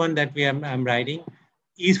second one that I'm writing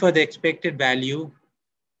is for the expected value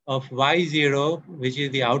of y0, which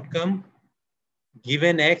is the outcome,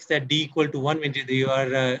 given x that d equal to 1, which is you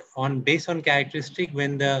are based on characteristic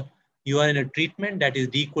when you are in a treatment that is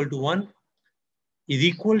d equal to 1, is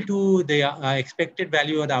equal to the expected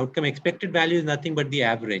value or the outcome. Expected value is nothing but the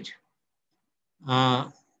average.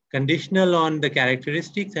 Conditional on the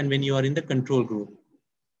characteristics and when you are in the control group.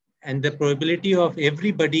 And the probability of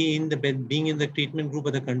everybody in the being in the treatment group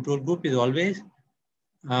or the control group is always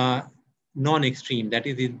non-extreme. That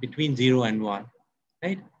is between 0 and 1,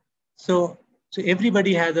 right? So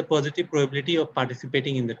everybody has a positive probability of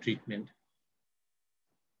participating in the treatment.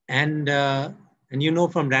 And you know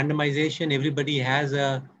from randomization, everybody has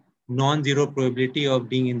a non-zero probability of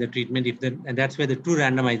being in the treatment, and that's where the true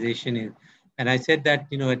randomization is. And I said that,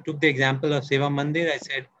 you know, I took the example of Seva Mandir. I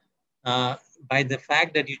said, by the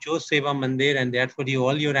fact that you chose Seva Mandir and therefore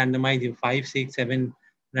all your randomized, your 5, 6, 7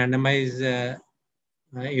 randomized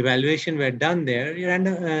evaluation were done there, your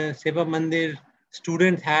Seva Mandir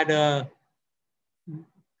students had a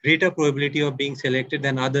greater probability of being selected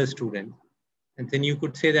than other students. And then you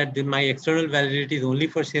could say that my external validity is only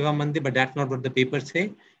for Seva Mandir, but that's not what the papers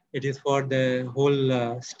say. It is for the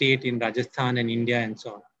whole state in Rajasthan and India and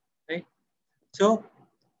so on, right? So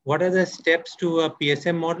what are the steps to a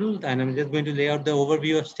PSM model? And I'm just going to lay out the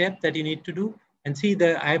overview of steps that you need to do. And see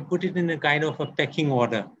that I put it in a kind of a pecking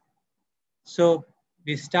order. So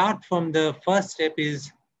we start from the first step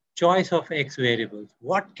is choice of X variables.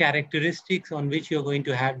 What characteristics on which you're going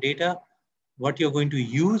to have data, what you're going to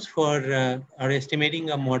use for or estimating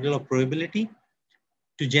a model of probability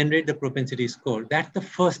to generate the propensity score. That's the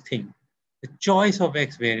first thing, the choice of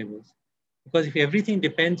X variables. Because if everything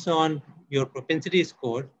depends on your propensity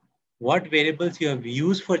score, what variables you have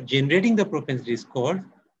used for generating the propensity score,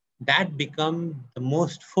 that becomes the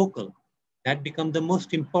most focal, that becomes the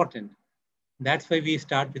most important. That's why we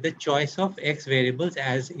start with the choice of X variables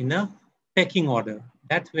as in a pecking order.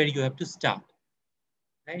 That's where you have to start,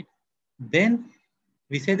 right? Then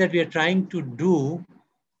we say that we are trying to do,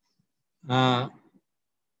 try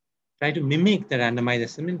to mimic the randomized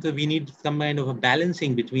assessment. So we need some kind of a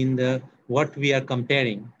balancing between what we are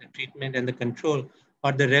comparing, the treatment and the control,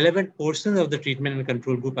 or the relevant portions of the treatment and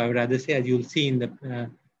control group, I would rather say, as you'll see in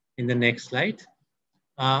the next slide.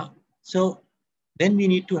 So then we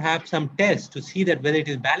need to have some tests to see that whether it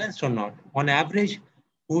is balanced or not. On average,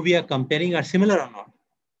 who we are comparing are similar or not.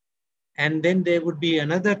 And then there would be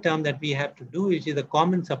another term that we have to do, which is a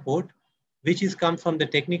common support, which comes from the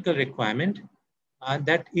technical requirement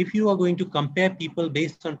that if you are going to compare people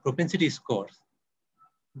based on propensity scores,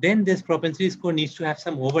 then this propensity score needs to have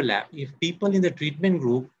some overlap. If people in the treatment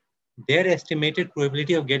group, their estimated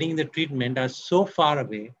probability of getting the treatment are so far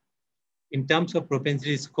away in terms of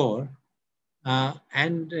propensity score,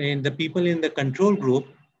 and in the people in the control group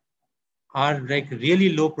are like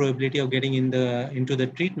really low probability of getting into the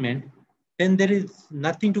treatment, then there is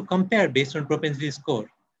nothing to compare based on propensity score.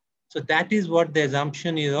 So that is what the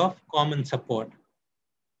assumption is of common support.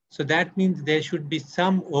 So that means there should be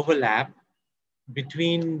some overlap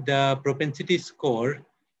between the propensity score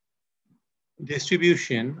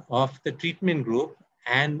distribution of the treatment group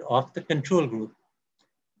and of the control group.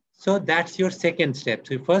 So that's your second step.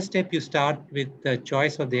 So first step, you start with the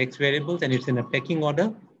choice of the X variables and it's in a pecking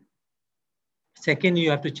order. Second, you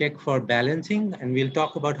have to check for balancing, and we'll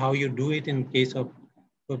talk about how you do it in case of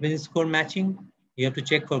propensity score matching. You have to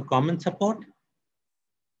check for common support.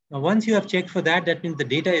 Now, once you have checked for that, that means the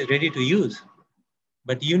data is ready to use.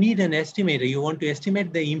 But you need an estimator. You want to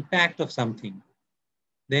estimate the impact of something.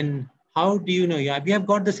 Then how do you know? We have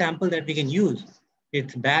got the sample that we can use.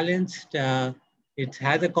 It's balanced. It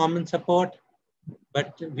has a common support.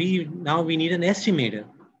 But now we need an estimator.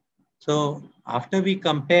 So after we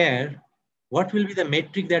compare, what will be the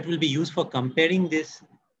metric that will be used for comparing this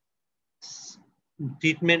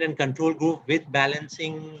treatment and control group with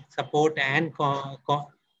balancing support and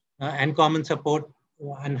common support,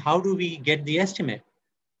 and how do we get the estimate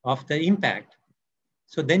of the impact?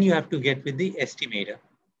 So then you have to get with the estimator.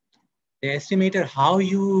 The estimator, how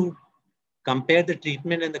you compare the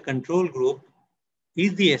treatment and the control group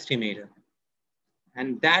is the estimator.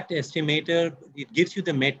 And that estimator, it gives you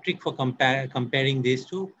the metric for comparing these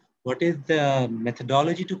two. What is the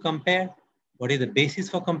methodology to compare? What is the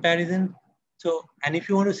basis for comparison? So, and if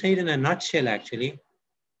you want to say it in a nutshell, actually,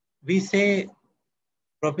 we say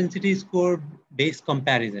propensity score based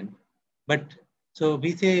comparison. But so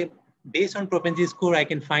we say based on propensity score, I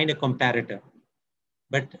can find a comparator.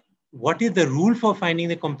 But what is the rule for finding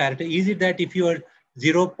the comparator? Is it that if you are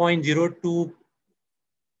 0.02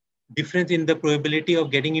 difference in the probability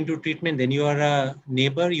of getting into treatment, then you are a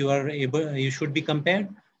neighbor, you should be compared.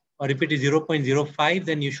 Or if it is 0.05,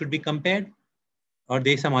 then you should be compared. Or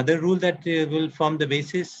there's some other rule that will form the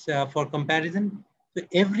basis for comparison. So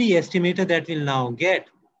every estimator that will now get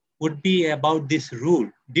would be about this rule.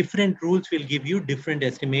 Different rules will give you different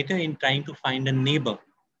estimator in trying to find a neighbor,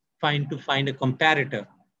 to find a comparator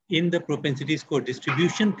in the propensity score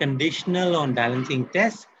distribution, conditional on balancing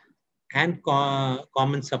tests and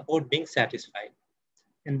common support being satisfied.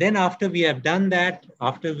 And then after we have done that,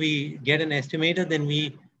 after we get an estimator, then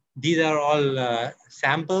these are all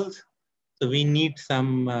samples. So we need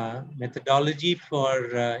some methodology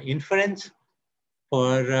for inference,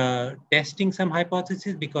 for testing some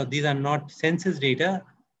hypotheses, because these are not census data,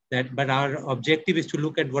 but our objective is to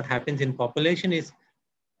look at what happens in population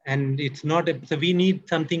and it's not, so we need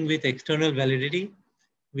something with external validity.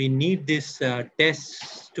 We need this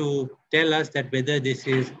tests to tell us that whether this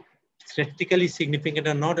is statistically significant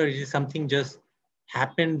or not, or it is something just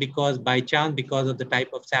happened because by chance, because of the type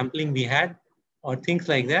of sampling we had, or things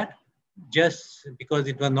like that, just because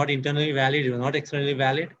it was not internally valid, it was not externally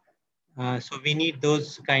valid. So we need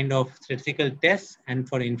those kind of statistical tests and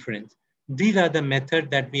for inference. These are the methods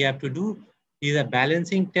that we have to do. These are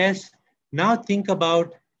balancing tests. Now think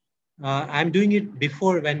about, I'm doing it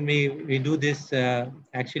before when we do this,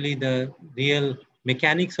 actually the real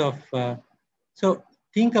mechanics of, so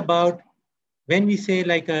think about when we say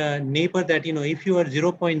like a neighbor that, if you are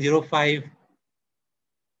 0.05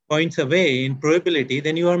 points away in probability,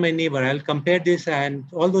 then you are my neighbor. I'll compare this, and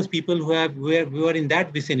all those people who are in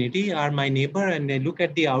that vicinity are my neighbor, and I look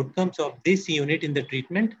at the outcomes of this unit in the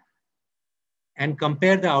treatment and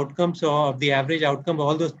compare the outcomes of the average outcome of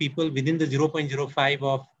all those people within the 0.05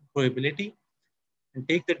 of probability and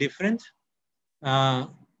take the difference. Then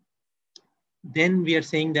we are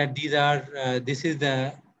saying that this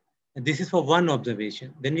is for one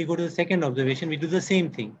observation. Then we go to the second observation, we do the same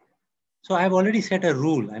thing. So I've already set a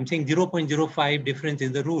rule. I'm saying 0.05 difference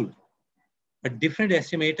is the rule. But different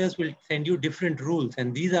estimators will send you different rules,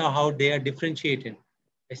 and these are how they are differentiated.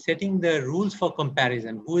 By setting the rules for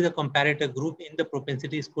comparison, who is a comparator group in the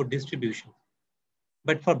propensity score distribution.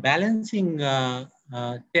 But for balancing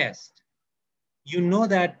test, you know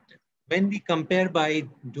that when we compare by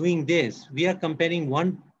doing this, we are comparing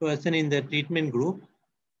one person in the treatment group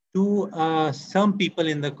to some people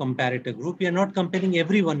in the comparator group. We are not comparing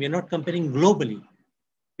everyone. We are not comparing globally.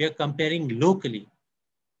 We are comparing locally.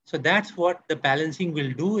 So that's what the balancing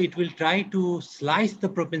will do. It will try to slice the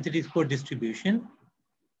propensity score distribution.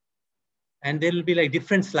 And there will be like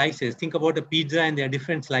different slices. Think about a pizza and there are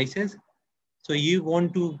different slices. So you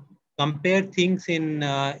want to compare things in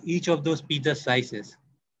each of those pizza slices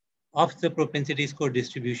of the propensity score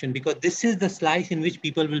distribution, because this is the slice in which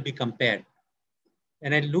people will be compared.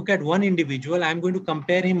 And I look at one individual, I'm going to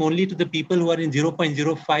compare him only to the people who are in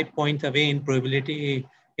 0.05 points away in probability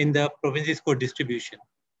in the propensity score distribution.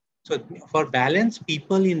 So for balance,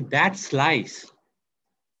 people in that slice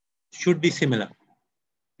should be similar,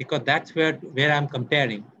 because that's where I'm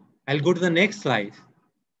comparing. I'll go to the next slice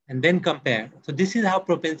and then compare. So this is how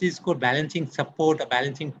propensity score balancing support or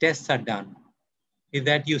balancing tests are done. Is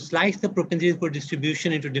that you slice the propensity score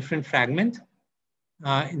distribution into different fragments,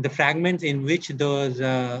 in the fragments in which those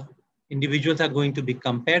individuals are going to be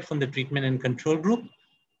compared from the treatment and control group.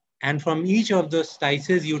 And from each of those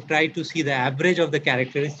slices, you try to see the average of the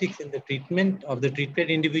characteristics in the treatment of the treated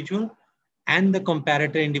individual and the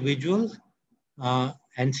comparator individuals,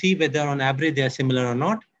 and see whether on average they are similar or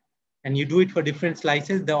not. And you do it for different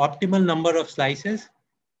slices. The optimal number of slices,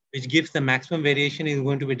 which gives the maximum variation, is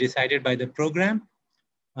going to be decided by the program.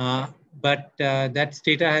 But that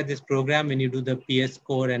data has this program when you do the PS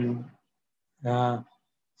score, and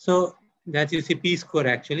so that you see P score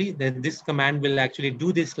actually, that this command will actually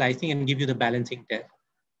do this slicing and give you the balancing test.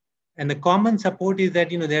 And the common support is that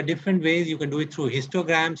there are different ways. You can do it through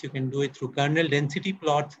histograms, you can do it through kernel density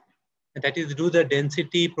plots. That is, do the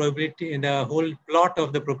density probability in the whole plot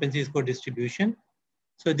of the propensity score distribution.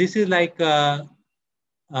 So this is like a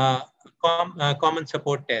common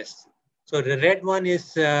support test. So the red one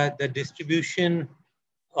is the distribution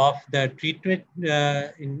of the treatment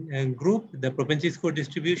group, the propensity score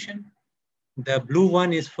distribution. The blue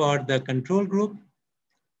one is for the control group.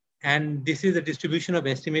 And this is the distribution of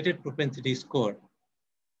estimated propensity score.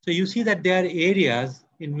 So you see that there are areas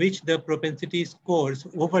in which the propensity scores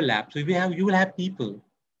overlap. So you will have people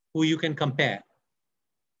who you can compare.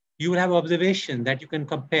 You will have observation that you can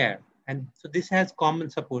compare. And so this has common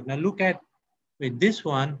support. Now look at with this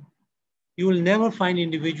one, you will never find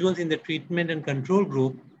individuals in the treatment and control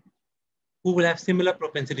group who will have similar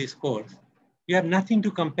propensity scores. You have nothing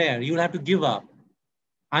to compare. You'll have to give up.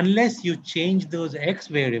 Unless you change those X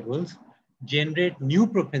variables, generate new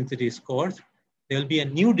propensity scores, there will be a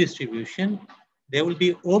new distribution, there will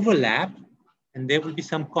be overlap, and there will be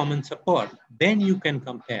some common support. Then you can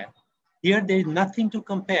compare. Here, there is nothing to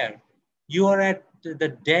compare. You are at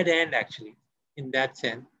the dead end, actually, in that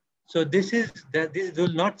sense. So this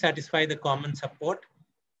will not satisfy the common support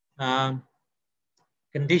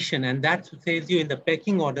condition, and that says you in the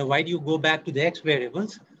pecking order. Why do you go back to the X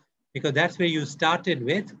variables? Because that's where you started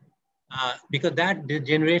with, because that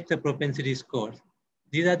generates the propensity scores.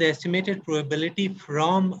 These are the estimated probability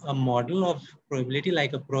from a model of probability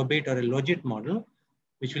like a probate or a logit model,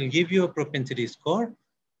 which will give you a propensity score.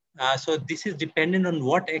 So this is dependent on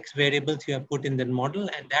what X variables you have put in the model,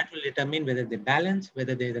 and that will determine whether they balance,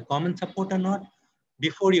 whether there is a common support or not,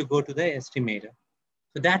 before you go to the estimator.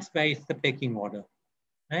 So that's why it's the pecking order,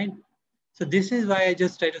 right? So this is why I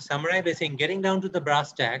just try to summarize by saying, getting down to the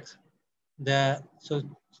brass tacks, so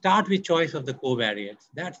start with choice of the covariates.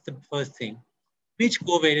 That's the first thing. Which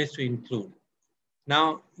covariates to include?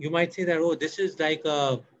 Now, you might say that, oh, this is like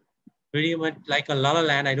a pretty much like a la la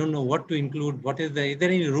land. I don't know what to include. Is there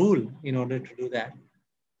any rule in order to do that?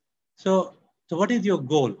 So what is your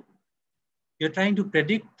goal? You're trying to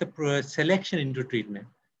predict the selection into treatment.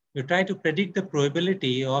 You try to predict the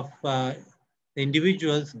probability of the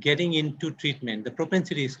individuals getting into treatment, the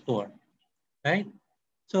propensity score, right?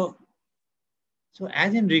 So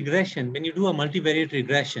as in regression, when you do a multivariate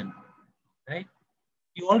regression, right,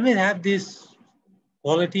 you always have this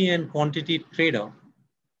quality and quantity trade-off.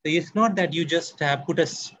 So it's not that you just have put a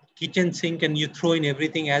kitchen sink and you throw in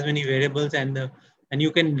everything as many variables, and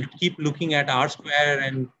you can keep looking at R square,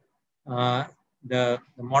 and the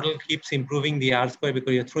model keeps improving the R square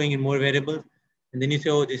because you're throwing in more variables. And then you say,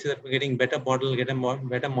 oh, this is getting better model,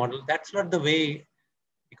 better model. That's not the way,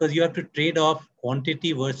 because you have to trade off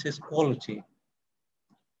quantity versus quality.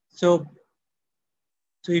 So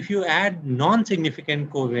if you add non-significant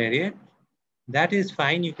covariate, that is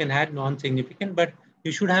fine. You can add non-significant, but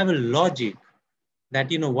you should have a logic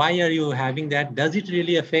that, why are you having that? Does it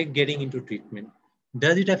really affect getting into treatment?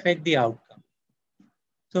 Does it affect the outcome?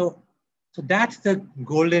 So that's the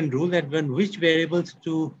golden rule, that when which variables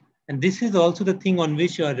to, and this is also the thing on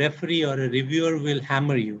which a referee or a reviewer will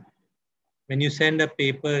hammer you. When you send a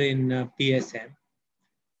paper in PSM,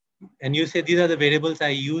 and you say, these are the variables I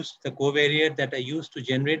use, the covariate that I use to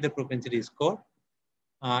generate the propensity score.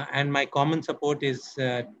 And my common support is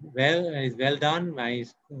well done. My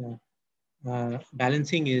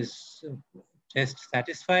balancing is test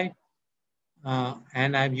satisfied.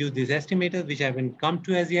 And I've used these estimators, which I haven't come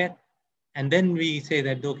to as yet. And then we say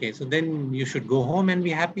that, okay, so then you should go home and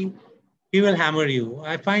be happy. He will hammer you.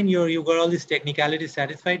 I find you got all these technicalities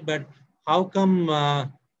satisfied, but how come,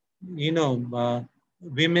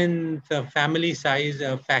 women's family size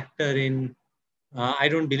factor in, I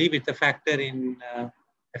don't believe it's a factor in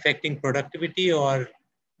affecting productivity or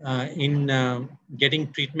in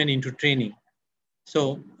getting treatment into training.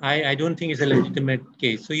 So I don't think it's a legitimate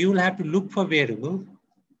case. So you will have to look for variables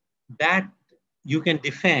that you can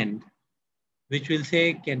defend, which will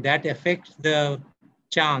say, can that affect the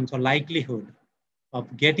chance or likelihood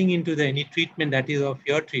of getting into any treatment that is of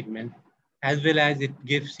your treatment, as well as it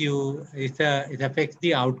gives you, it affects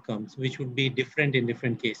the outcomes, which would be different in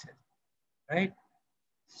different cases, right?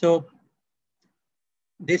 So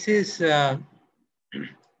this is,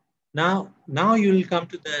 now you will come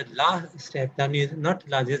to the last step, not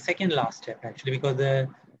last, the second last step actually, because the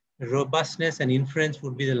robustness and inference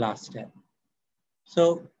would be the last step.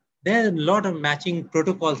 So there are a lot of matching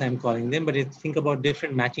protocols, I'm calling them, but think about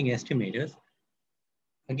different matching estimators.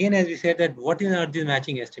 Again, as we said, that what are these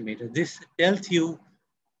matching estimators? This tells you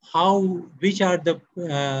which are the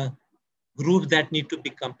groups that need to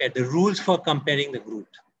be compared, the rules for comparing the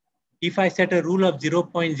groups. If I set a rule of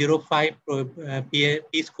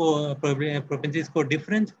 0.05 propensity score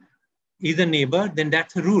difference is a neighbor, then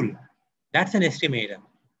that's a rule. That's an estimator.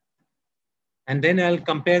 And then I'll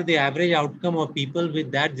compare the average outcome of people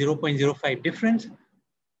with that 0.05 difference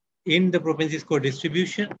in the propensity score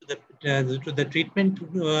distribution to the treatment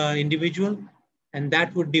individual. And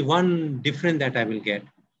that would be one difference that I will get.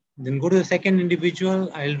 Then go to the second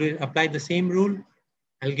individual, I'll apply the same rule,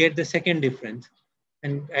 I'll get the second difference.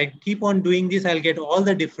 And I keep on doing this, I'll get all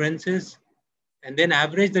the differences and then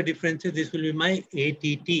average the differences. This will be my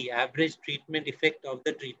ATT, average treatment effect of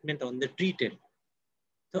the treatment on the treated.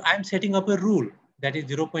 So I'm setting up a rule that is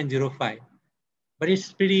 0.05, but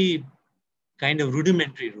it's pretty kind of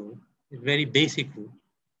rudimentary rule, it's very basic rule.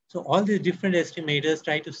 So all these different estimators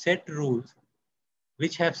try to set rules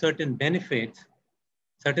which have certain benefits,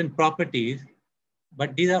 certain properties,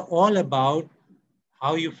 But these are all about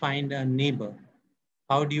how you find a neighbor.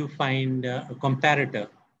 How do you find a comparator,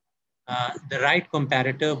 the right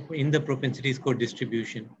comparator in the propensity score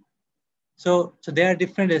distribution? So there are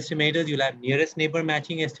different estimators. You'll have nearest neighbor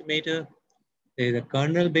matching estimator. There's a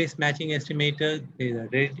kernel-based matching estimator. There's a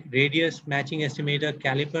radius matching estimator,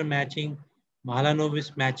 caliper matching,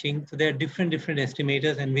 Mahalanobis matching. So there are different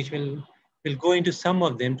estimators, and which will go into some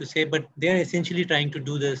of them to say, but they're essentially trying to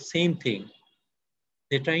do the same thing.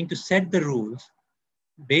 They're trying to set the rules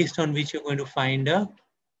based on which you're going to find a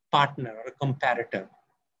partner or a comparator,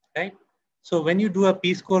 right? So when you do a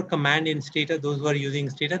p-score command in Stata, those who are using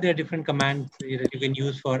Stata, there are different commands that you can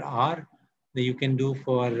use for R, that you can do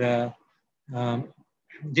for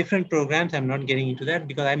different programs. I'm not getting into that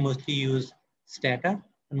because I mostly use Stata.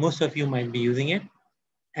 Most of you might be using it.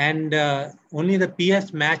 And only the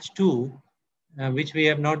PS match 2, which we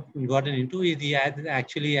have not gotten into, is he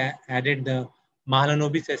actually added the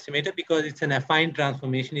Mahalanobis estimator because it's an affine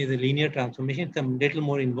transformation, it's a linear transformation. It's a little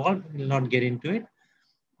more involved. We'll not get into it.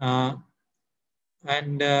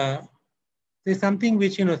 There's something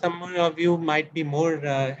which, some of you might be more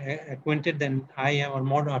acquainted than I am or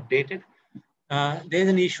more updated. There's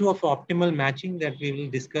an issue of optimal matching that we will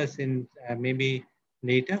discuss in maybe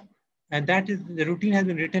later. And that is, the routine has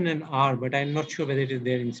been written in R, but I'm not sure whether it is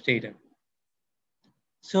there in Stata.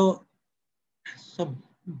 So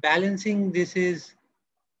balancing this is,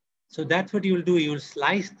 so that's what you will do. You will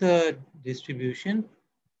slice the distribution.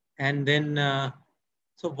 And then,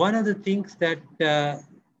 so one of the things that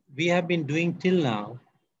we have been doing till now,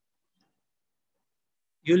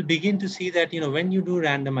 you'll begin to see that, when you do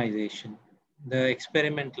randomization, the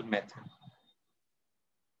experimental method.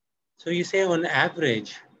 So you say on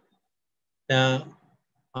average,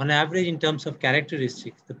 in terms of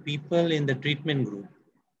characteristics, the people in the treatment group,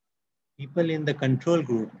 people in the control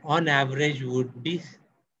group, on average would be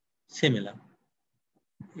similar,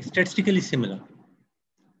 statistically similar.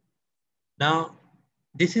 Now,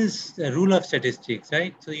 this is a rule of statistics,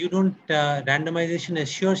 right? So you don't, randomization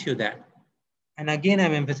assures you that. And again,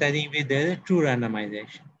 I'm emphasizing there's a true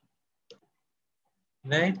randomization,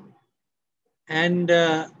 right? And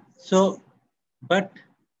but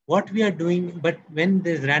what we are doing, but when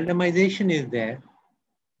this randomization is there,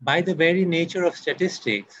 by the very nature of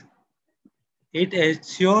statistics, it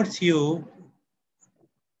assures you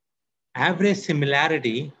average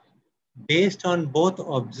similarity based on both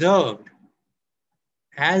observed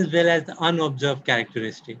as well as the unobserved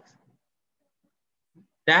characteristics.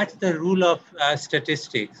 That's the rule of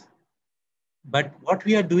statistics. But what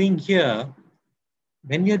we are doing here,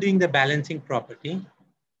 when we are doing the balancing property,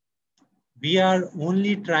 we are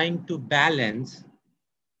only trying to balance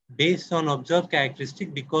based on observed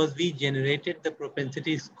characteristic because we generated the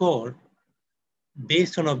propensity score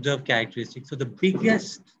based on observed characteristics. So the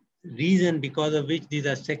biggest reason because of which these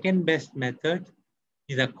are second best methods,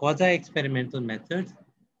 these are quasi-experimental methods,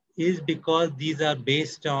 is because these are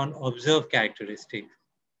based on observed characteristics.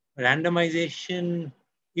 Randomization,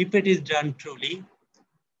 if it is done truly,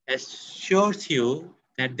 assures you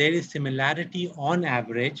that there is similarity on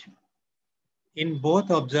average in both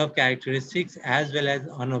observed characteristics as well as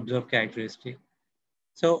unobserved characteristics.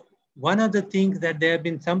 So one of the things that there have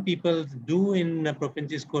been some people do in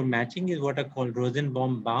propensity score matching is what are called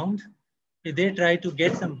Rosenbaum bounds. They try to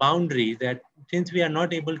get some boundaries that since we are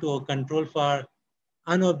not able to control for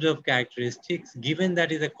unobserved characteristics, given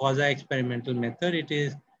that is a quasi-experimental method,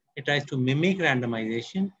 it tries to mimic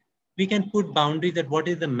randomization. We can put boundaries at what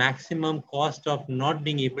is the maximum cost of not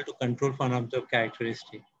being able to control for unobserved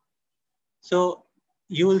characteristics. So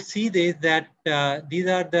you will see this, that these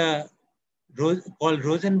are the called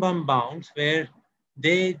Rosenbaum bounds, where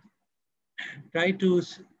they try to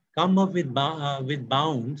come up with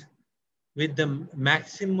bounds with the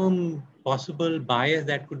maximum possible bias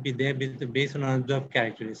that could be there based on observed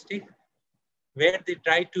characteristic, where they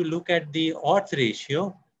try to look at the odds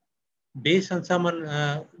ratio based on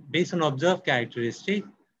based on observed characteristic,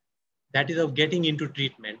 that is of getting into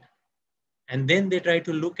treatment. And then they try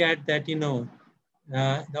to look at that, the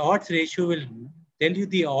odds ratio will tell you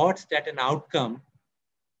the odds that an outcome,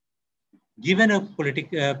 given a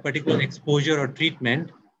particular exposure or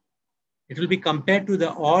treatment, it will be compared to the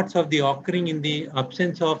odds of the occurring in the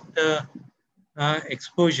absence of the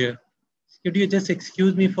exposure. Could you just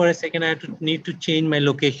excuse me for a second? I need to change my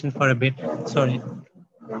location for a bit. Sorry.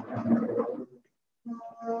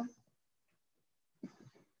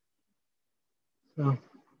 So.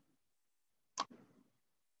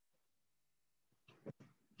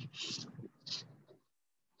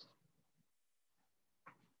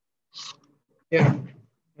 Yeah,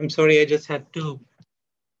 I'm sorry, I just had to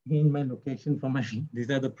in my location for my, these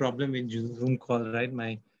are the problem in Zoom call, right?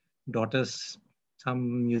 My daughter's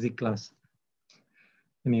some music class.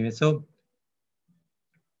 Anyway, so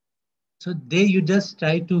there you just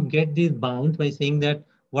try to get these bounds by saying that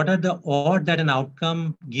what are the odds that an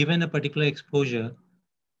outcome given a particular exposure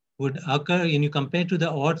would occur, and you compare to the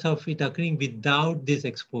odds of it occurring without this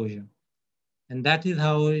exposure. And that is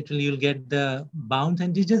how you'll get the bounds,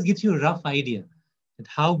 and it just gives you a rough idea at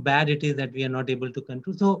how bad it is that we are not able to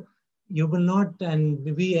control. So you will not, and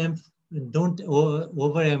we don't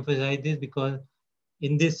overemphasize this, because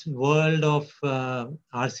in this world of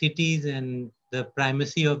RCTs and the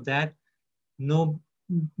primacy of that, no,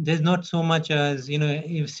 there's not so much as,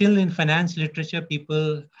 if still in finance literature,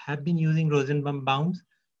 people have been using Rosenbaum bounds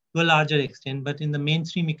to a larger extent, but in the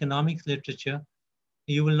mainstream economics literature,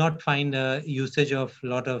 you will not find a usage of a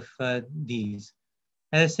lot of these.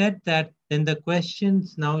 As I said that, then the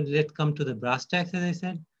questions, now let's come to the brass tacks, as I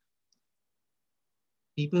said.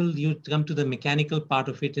 People, you come to the mechanical part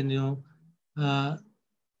of it, and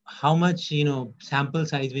how much, sample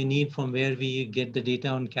size we need from where we get the data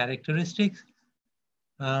on characteristics.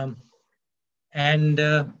 So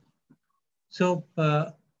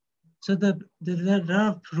the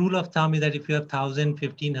rough rule of thumb is that if you have 1,000,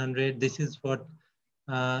 1,500, this is what,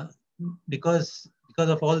 because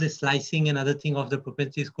of all this slicing and other thing of the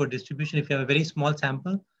propensity score distribution, if you have a very small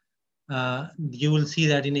sample, you will see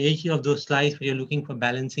that in each of those slices where you're looking for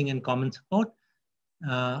balancing and common support,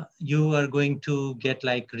 you are going to get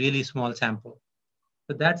like really small sample.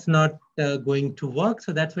 So that's not going to work.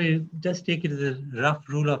 So that's why you just take it as a rough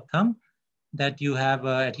rule of thumb that you have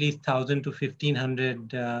at least 1,000 to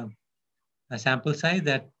 1,500 a sample size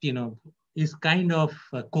that, is kind of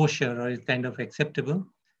kosher or is kind of acceptable.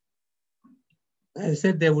 As I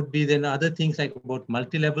said, there would be then other things like about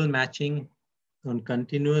multi-level matching on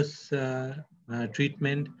continuous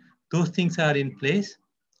treatment. Those things are in place,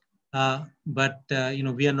 but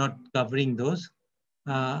we are not covering those.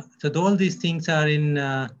 So all these things are in,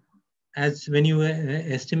 as when you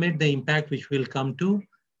estimate the impact which will come to,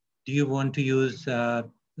 do you want to use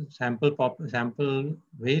sample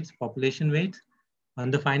weights, population weights on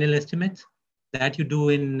the final estimates? That you do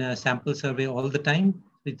in sample survey all the time.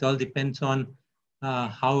 It all depends on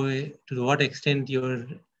to what extent your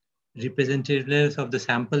representativeness of the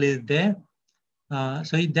sample is there.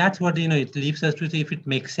 So that's what, it leaves us to say if it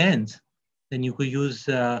makes sense, then you could use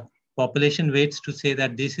population weights to say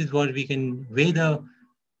that this is what we can weigh the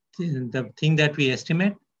thing that we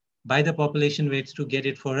estimate by the population weights to get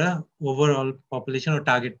it for a overall population or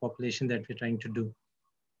target population that we're trying to do.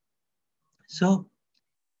 So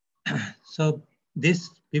this,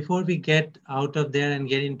 before we get out of there and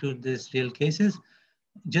get into this real cases,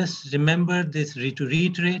 just remember this, to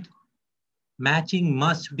reiterate, matching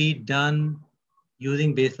must be done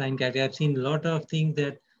using baseline criteria. I've seen a lot of things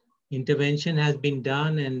that intervention has been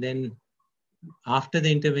done, and then after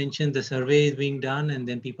the intervention, the survey is being done, and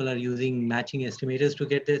then people are using matching estimators to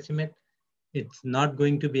get the estimate. It's not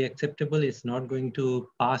going to be acceptable. It's not going to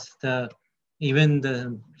pass even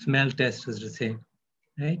the smell test, as to say,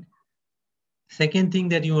 right? Second thing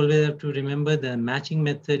that you always have to remember, the matching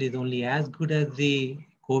method is only as good as the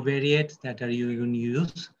covariates that are you going to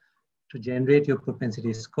use to generate your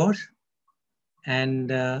propensity scores.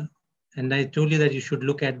 And I told you that you should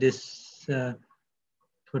look at this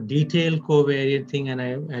for detailed covariate thing, and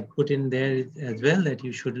I put in there as well that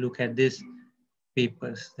you should look at this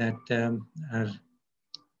papers that are,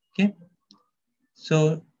 okay.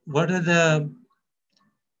 So what are the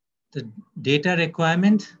data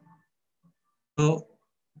requirements? So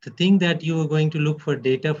the thing that you are going to look for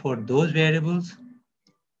data for those variables,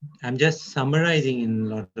 I'm just summarizing in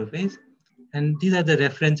a lot of ways. And these are the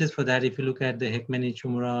references for that. If you look at the Heckman,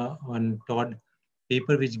 Ichimura on Todd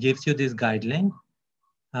paper, which gives you this guideline,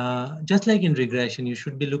 just like in regression, you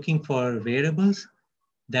should be looking for variables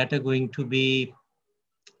that are going to be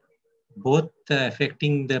both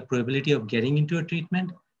affecting the probability of getting into a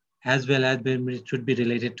treatment, as well as it should be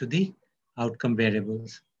related to the outcome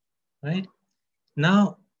variables, right?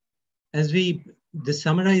 Now, as we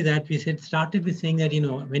summarize that, we started with saying that,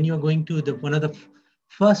 when you're going to one of the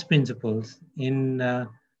first principles in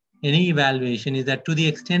any evaluation is that to the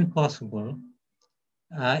extent possible,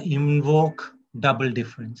 invoke double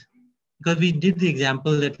difference. Because we did the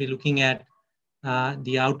example that we're looking at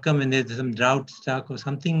the outcome when there's some drought stuck or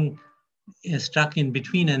something stuck in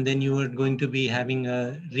between, and then you are going to be having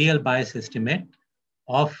a real bias estimate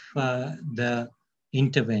of the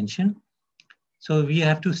intervention. So we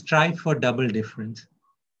have to strive for double difference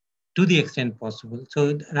to the extent possible.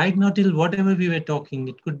 So right now, till whatever we were talking,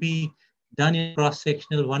 it could be done in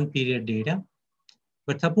cross-sectional one period data.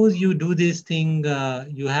 But suppose you do this thing,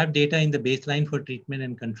 you have data in the baseline for treatment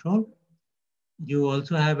and control. You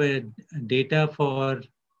also have a data for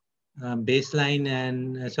baseline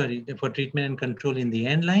and, for treatment and control in the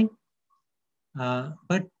end line.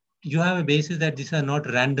 But you have a basis that these are not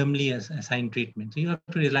randomly assigned treatment. So you have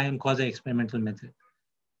to rely on quasi-experimental method.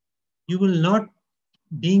 You will not,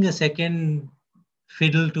 being a second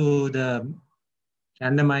fiddle to the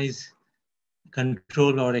randomized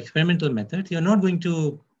control or experimental method, you're not going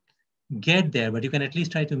to get there, but you can at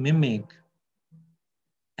least try to mimic.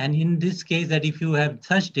 And in this case, that if you have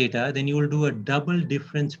such data, then you will do a double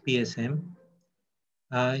difference PSM.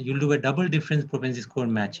 You'll do a double difference propensity score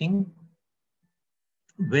matching,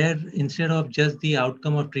 where instead of just the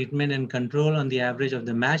outcome of treatment and control on the average of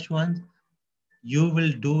the matched ones, you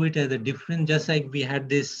will do it as a difference, just like we had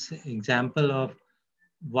this example of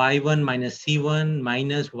y1 minus c1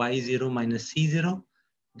 minus y0 minus c0.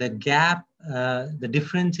 The gap, the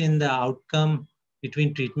difference in the outcome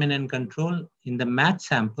between treatment and control in the match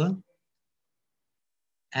sample,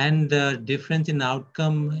 and the difference in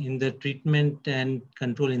outcome in the treatment and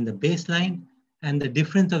control in the baseline, and the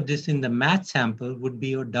difference of this in the match sample would be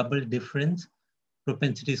your double difference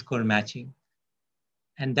propensity score matching.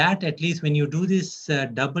 And that, at least when you do this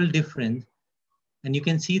double difference, and you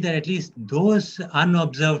can see that at least those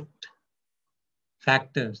unobserved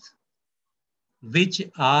factors which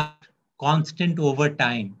are constant over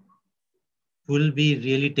time will be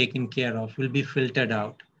really taken care of, will be filtered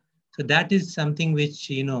out. So that is something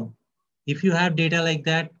which, if you have data like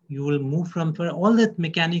that, you will move from, for all that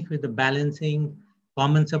mechanics with the balancing,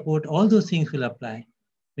 common support, all those things will apply.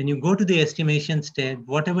 When you go to the estimation step,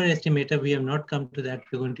 whatever estimator we have not come to that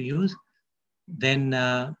we're going to use, then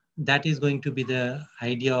that is going to be the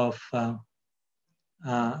idea of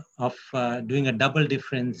doing a double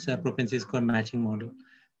difference propensity score matching model.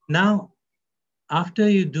 Now, after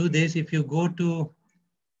you do this, if you go to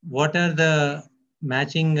what are the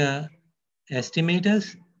matching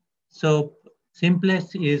estimators, so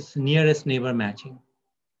simplest is nearest neighbor matching.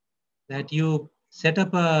 That you set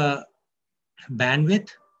up a bandwidth,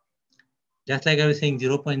 just like I was saying,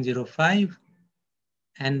 0.05,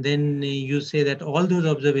 and then you say that all those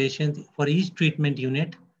observations for each treatment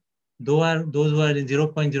unit, those who are in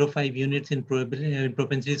 0.05 units in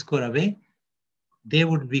propensity score away, they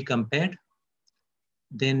would be compared.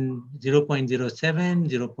 Then 0.07,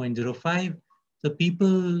 0.05. So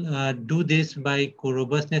people do this by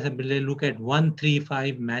robustness ability. They look at 1, 3,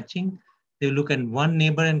 5 matching. They look at one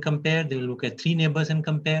neighbor and compare. They look at 3 neighbors and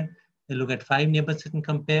compare. They look at 5 neighbors and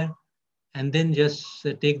compare. And then just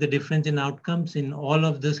take the difference in outcomes in all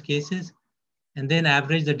of those cases, and then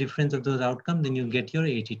average the difference of those outcomes, then you get your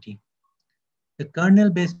ATT. The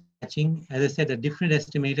kernel-based matching, as I said, the different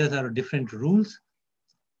estimators are different rules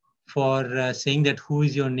for saying that who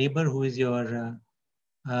is your neighbor, who is your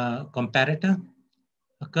comparator.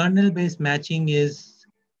 A kernel-based matching is,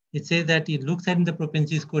 it says that it looks at the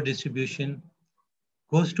propensity score distribution,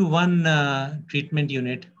 goes to one treatment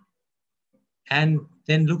unit, and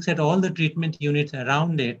then looks at all the treatment units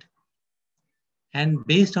around it, and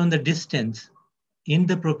based on the distance in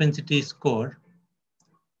the propensity score,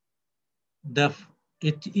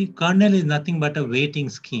 kernel is nothing but a weighting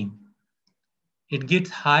scheme. It gives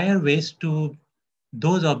higher weights to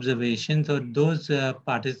those observations or those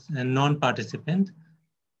non-participants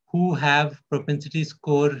who have propensity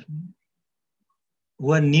score,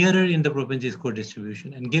 who are nearer in the propensity score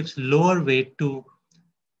distribution, and gives lower weight to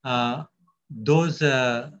those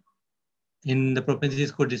in the propensity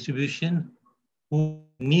score distribution who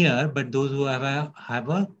are near, but those who have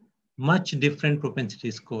a much different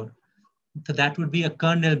propensity score. So that would be a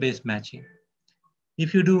kernel-based matching.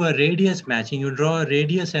 If you do a radius matching, you draw a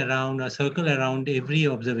radius around, a circle around every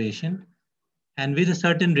observation, and with a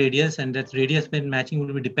certain radius, and that radius matching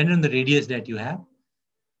will be dependent on the radius that you have.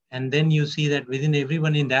 And then you see that within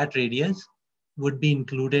everyone in that radius would be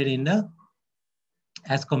included in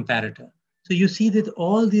as comparator. So you see that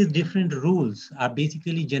all these different rules are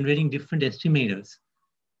basically generating different estimators.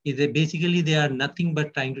 They are nothing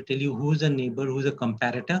but trying to tell you who's a neighbor, who's a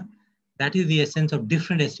comparator. That is the essence of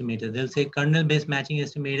different estimators. They'll say kernel-based matching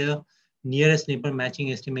estimator, nearest neighbor matching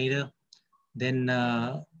estimator, then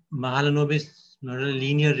Mahalanobis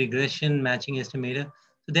linear regression matching estimator.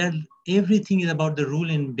 So everything is about the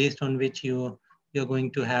rule based on which you're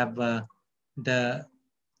going to have the.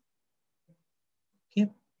 Okay.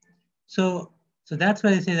 So that's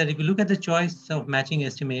why I say that if you look at the choice of matching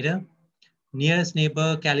estimator, nearest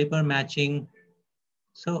neighbor, caliper matching,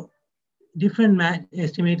 so different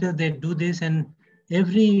estimators, they do this, and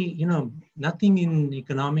nothing in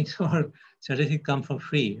economics or statistics come for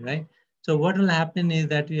free, right? So what will happen is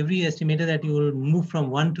that every estimator that you will move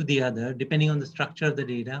from one to the other, depending on the structure of the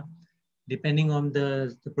data, depending on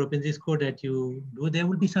the propensity score that you do, there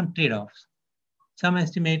will be some trade-offs. Some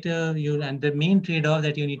estimator, and the main trade-off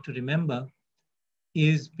that you need to remember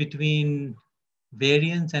is between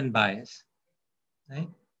variance and bias, right?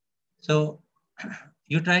 So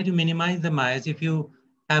you try to minimize the bias. If you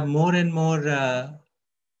have more and more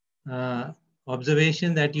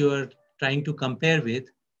observation that you are trying to compare with,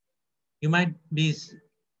 you might be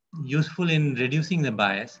useful in reducing the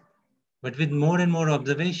bias. But with more and more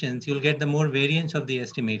observations, you'll get the more variance of the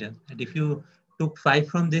estimator. And if you took 5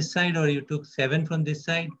 from this side, or you took 7 from this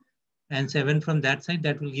side and 7 from that side,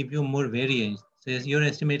 that will give you more variance. So your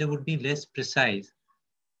estimator would be less precise.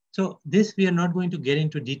 So this we are not going to get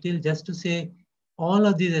into detail, just to say all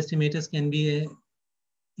of these estimators can be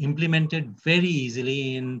implemented very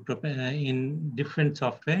easily in different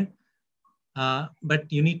software.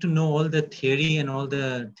 But you need to know all the theory and all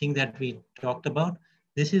the thing that we talked about.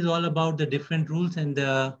 This is all about the different rules, and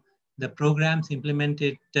the programs implement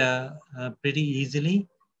it pretty easily.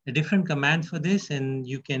 The different commands for this, and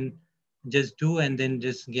you can just do and then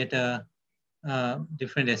just get a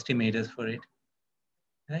different estimators for it,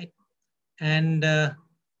 right? And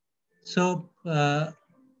so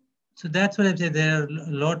that's what I've said. There are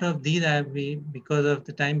a lot of these because of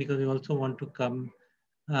the time, because we also want to come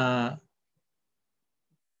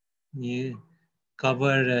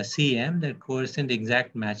cover CEM, the coefficient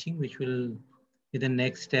exact matching, which will be the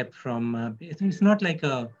next step from, it's not like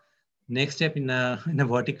a next step in a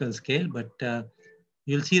vertical scale, but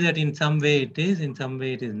you'll see that in some way it is, in some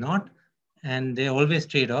way it is not. And they always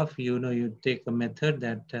trade off. You take a method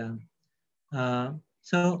that,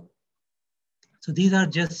 so these are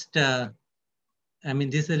just, I mean,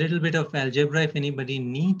 this is a little bit of algebra if anybody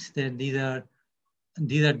needs that.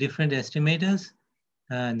 These are different estimators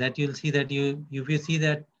that you'll see that if you see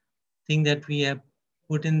that thing that we have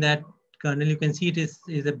put in that kernel, you can see it is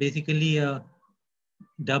basically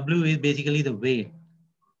W is basically the weight.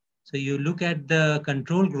 So you look at the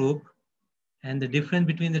control group and the difference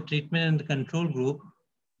between the treatment and the control group.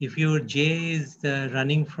 If your J is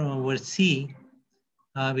running from over C,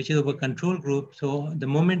 which is over control group, so the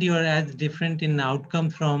moment you are as different in outcome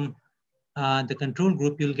from the control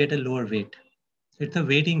group, you'll get a lower weight. So it's a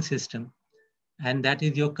weighting system, and that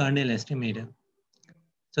is your kernel estimator.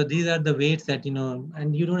 So these are the weights that,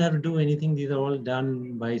 and you don't have to do anything. These are all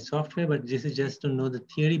done by software, but this is just to know the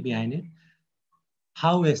theory behind it.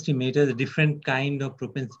 How estimators, the different kind of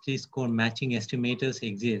propensity score matching estimators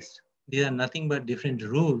exist. These are nothing but different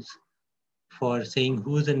rules for saying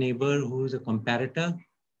who's a neighbor, who's a comparator,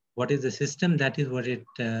 what is the system, that is what it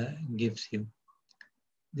gives you.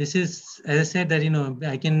 This is, as I said, that,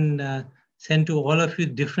 I can send to all of you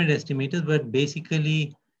different estimators, but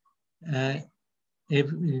basically, if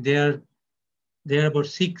there are about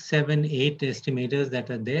 6, 7, 8 estimators that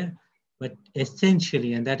are there, but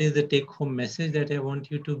essentially, and that is the take-home message that I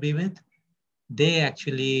want you to be with, they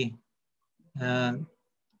actually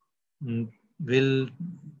will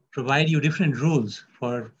provide you different rules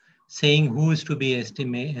for saying who is to be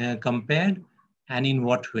compared and in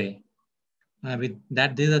what way. With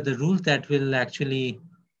that, these are the rules that will actually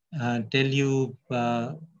tell you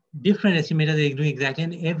different estimators they do exactly,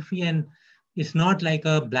 and it's not like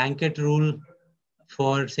a blanket rule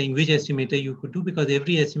for saying which estimator you could do, because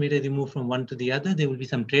every estimator you move from one to the other, there will be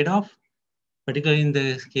some trade-off, particularly in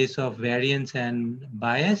the case of variance and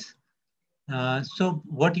bias. So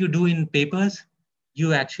what you do in papers,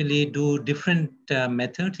 you actually do different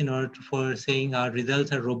methods in order for saying our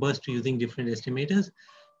results are robust to using different estimators,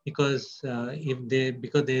 because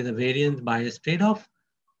because there is a variance bias trade-off,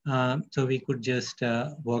 so we could just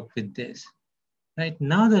work with this. Right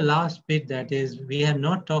now, the last bit that is we have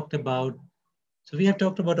not talked about. So we have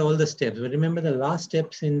talked about all the steps, but remember the last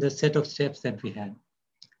steps in the set of steps that we had,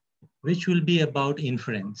 which will be about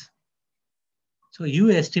inference. So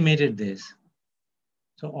you estimated this.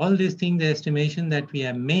 So all these things, the estimation that we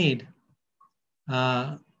have made,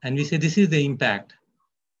 and we say this is the impact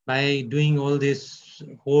by doing all this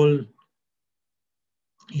whole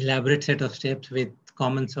elaborate set of steps with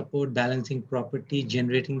common support, balancing property,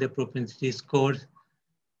 generating the propensity scores,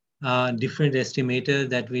 different estimators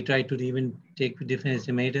that we try to even take different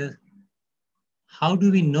estimators. How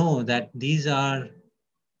do we know that these are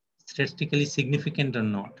statistically significant or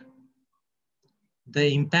not?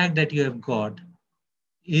 The impact that you have got,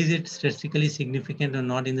 is it statistically significant or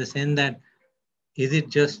not, in the sense that is it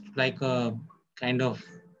just like a kind of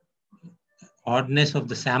oddness of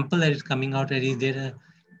the sample that is coming out, or is there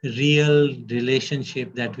a real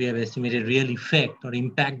relationship that we have estimated, real effect or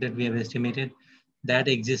impact that we have estimated that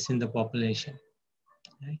exists in the population.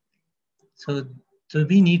 Right? So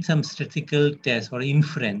we need some statistical test or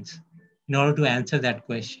inference in order to answer that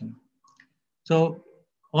question. So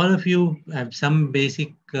all of you have some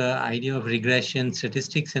basic idea of regression,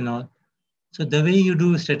 statistics and all. So the way you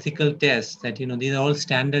do statistical tests, that, you know, these are all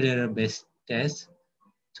standard error based tests.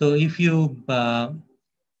 So if you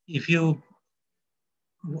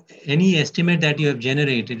any estimate that you have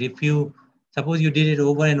generated, if you suppose you did it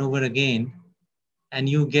over and over again, and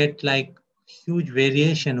you get like huge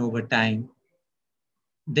variation over time,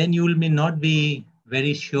 then you will not be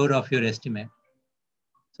very sure of your estimate.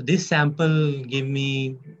 So this sample give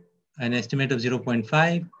me an estimate of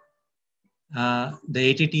 0.5.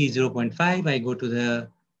 The ATT is 0.5. I go to the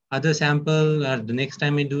other sample, or the next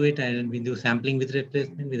time I do it, we do sampling with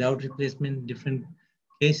replacement, without replacement, different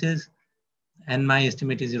cases, and my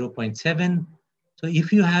estimate is 0.7. So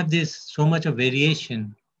if you have this so much of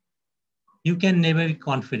variation, you can never be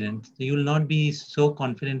confident. You will not be so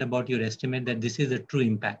confident about your estimate that this is the true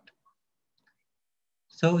impact.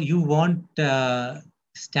 So you want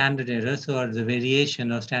standard errors or the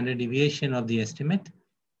variation or standard deviation of the estimate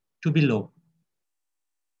to be low.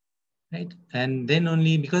 Right? And then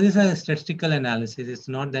only, because it's a statistical analysis, it's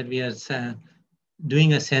not that we are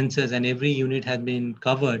doing a census and every unit has been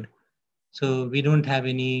covered. So we don't have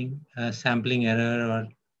any sampling error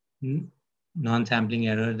or non-sampling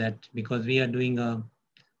error, that because we are doing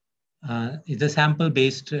it's a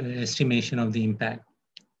sample-based estimation of the impact.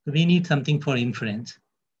 So we need something for inference,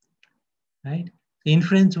 right? The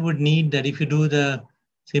inference would need that if you do the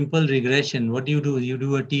simple regression, what do? You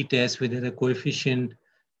do a t-test with the coefficient.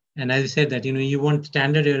 And as I said that, you know, you want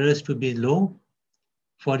standard errors to be low.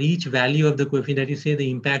 For each value of the coefficient that you say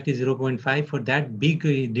the impact is 0.5, for that big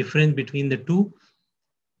difference between the two,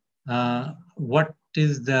 what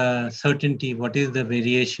is the certainty? What is the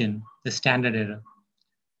variation, the standard error?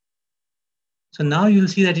 So now you'll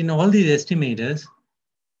see that in all these estimators,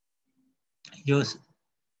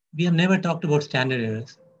 we have never talked about standard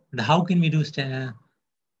errors, but how can we do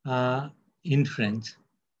inference?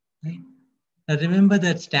 Right? Now remember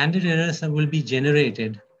that standard errors will be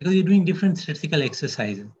generated because you're doing different statistical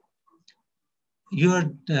exercises. You're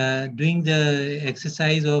doing the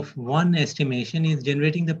exercise of one estimation is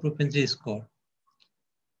generating the propensity score.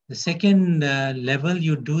 The second level,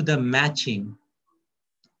 you do the matching,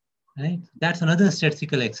 right? That's another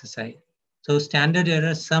statistical exercise. So standard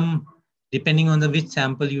error, some, depending on the which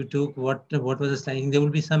sample you took, what was the sizing, there will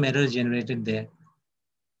be some errors generated there.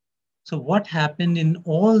 So what happened in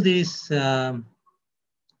all these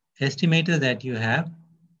estimators that you have,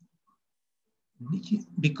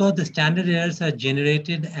 because the standard errors are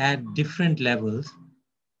generated at different levels,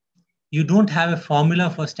 you don't have a formula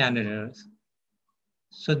for standard errors.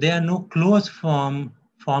 So there are no closed form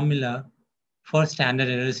formula for standard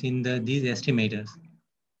errors in these estimators.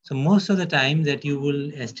 So most of the time that you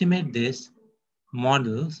will estimate this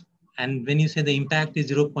models, and when you say the impact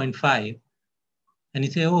is 0.5, and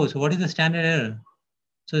you say, oh, so what is the standard error?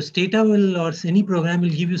 So Stata will, or any program will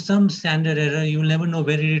give you some standard error. You will never know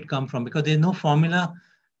where did it come from because there's no formula.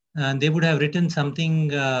 They would have written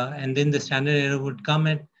something and then the standard error would come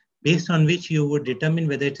at, based on which you would determine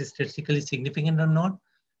whether it is statistically significant or not.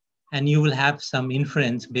 And you will have some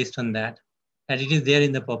inference based on that it is there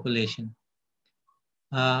in the population.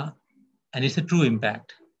 And it's a true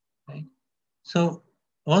impact, right? So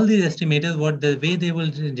all these estimators, the way they will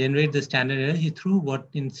generate the standard error is through what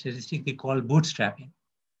in statistics we call bootstrapping.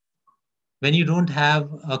 When you don't have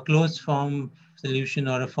a closed form solution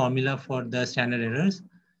or a formula for the standard errors.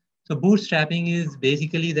 So bootstrapping is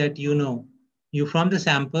basically that, you know, you from the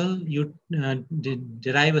sample, you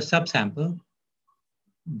derive a subsample,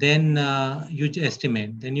 then you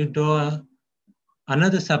estimate, then you draw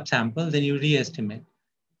another subsample, then you re-estimate,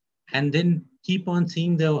 and then keep on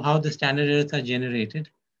seeing how the standard errors are generated.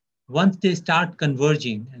 Once they start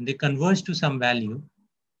converging and they converge to some value,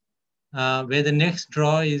 where the next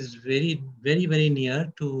draw is very, very, very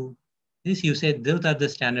near to this, you say those are the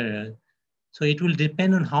standard errors. So it will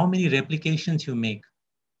depend on how many replications you make.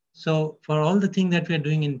 So for all the things that we're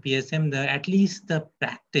doing in PSM, at least the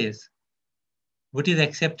practice, what is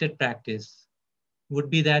accepted practice, would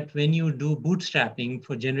be that when you do bootstrapping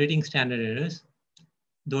for generating standard errors,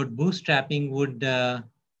 though bootstrapping would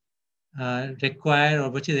require, or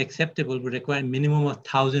which is acceptable, would require a minimum of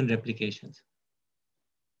 1,000 replications.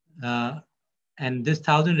 And this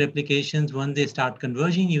 1,000 replications, when they start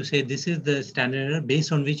converging, you say this is the standard error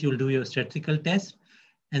based on which you'll do your statistical test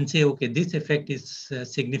and say, okay, this effect is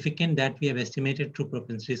significant that we have estimated through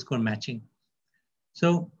propensity score matching.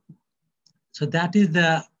 So that is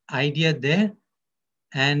the idea there.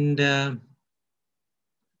 And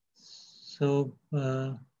So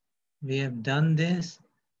we have done this.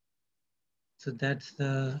 So that's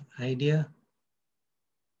the idea.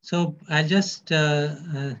 So I'll just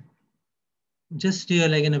like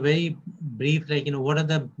in a very brief, like, what are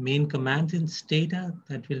the main commands in Stata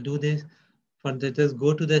that will do this? For that, just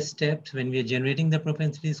go to the steps when we are generating the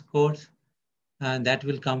propensity scores. That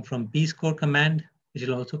will come from P-score command, which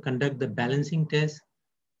will also conduct the balancing test.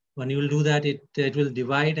 When you will do that, it will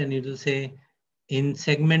divide and it will say in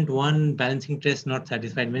segment 1, balancing test not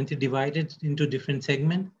satisfied. When you divide it into different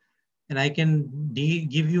segments, and I can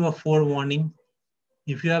give you a forewarning.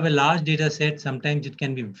 If you have a large data set, sometimes it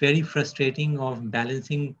can be very frustrating of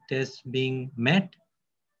balancing tests being met,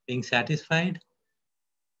 being satisfied.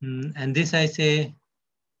 And this I say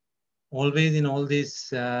always in all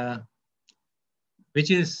this,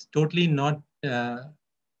 which is totally not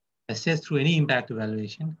assessed through any impact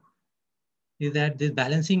evaluation, is that this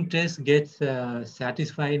balancing test gets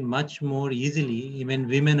satisfied much more easily when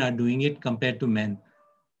women are doing it compared to men.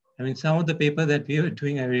 I mean, some of the papers that we were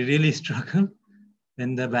doing, I really struggle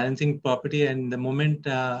in the balancing property, and the moment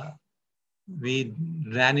we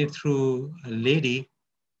ran it through a lady,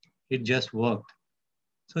 it just worked.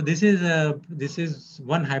 So this is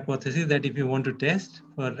one hypothesis that if you want to test,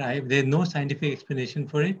 there's no scientific explanation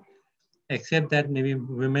for it, except that maybe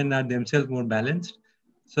women are themselves more balanced.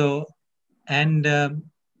 So, and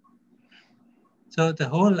so the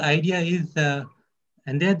whole idea is,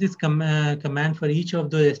 and there's this command for each of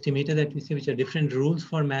those estimators that we see, which are different rules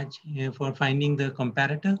for for finding the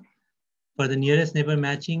comparator. For the nearest neighbor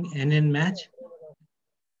matching, NN match.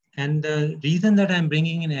 And the reason that I'm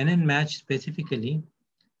bringing in NN match specifically,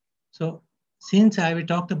 so since I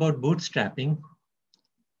talked about bootstrapping,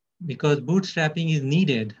 because bootstrapping is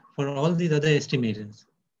needed for all these other estimators,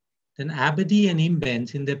 then Abadi and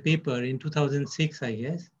Imbens in their paper in 2006, I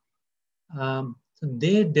guess, so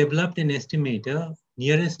they developed an estimator,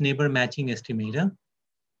 nearest neighbor matching estimator,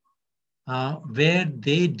 where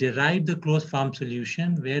they derived the closed form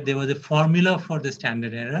solution, where there was a formula for the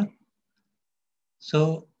standard error.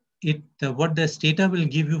 So what the Stata will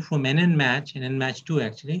give you from NN match, NN match 2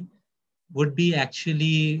 actually, would be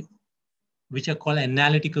actually, which are called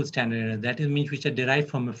analytical standard error. That means which are derived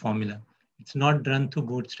from a formula. It's not run through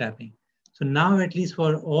bootstrapping. So now at least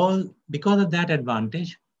for all, because of that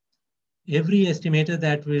advantage, every estimator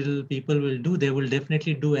that people will do, they will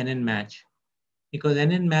definitely do NN match, because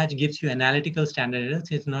NN match gives you analytical standard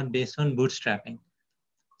errors. It's not based on bootstrapping.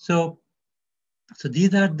 So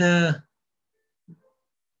these are the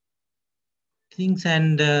things.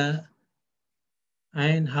 And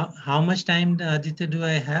how much time, Aditya, do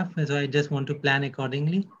I have? So I just want to plan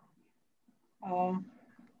accordingly.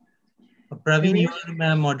 Praveen, you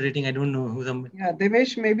are moderating. I don't know who's. Yeah,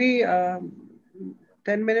 Devesh, maybe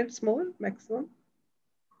 10 minutes more maximum.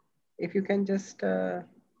 If you can just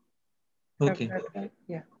okay.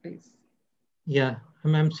 Yeah, please. Yeah,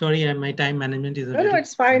 I'm sorry. My time management is. No,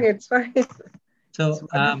 it's fine. It's fine. So,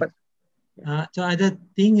 so other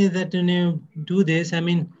thing is that when you do this, I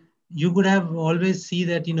mean, you could have always see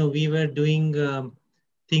that we were doing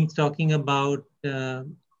things talking about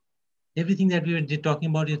everything that we were talking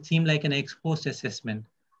about. It seemed like an ex post assessment.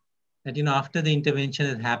 That after the intervention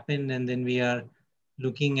has happened, and then we are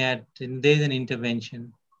looking at, and there's an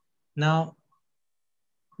intervention. Now,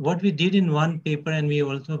 what we did in one paper, and we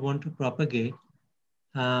also want to propagate,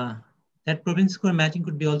 that propensity score matching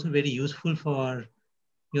could be also very useful for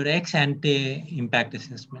your ex ante impact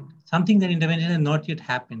assessment, something that intervention has not yet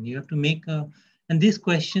happened. You have to make and these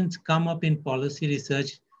questions come up in policy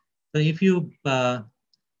research. So if you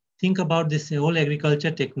think about this whole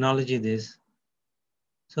agriculture technology,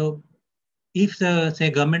 so if the, say,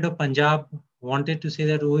 government of Punjab wanted to say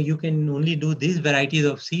that, oh, you can only do these varieties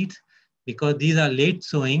of seeds because these are late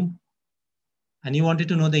sowing, and you wanted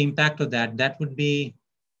to know the impact of that, that would be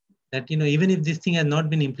that, even if this thing has not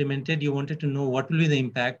been implemented, you wanted to know what will be the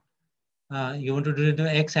impact. You want to do the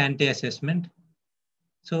ex ante assessment.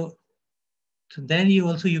 So then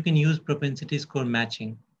you can use propensity score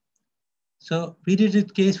matching. So we did a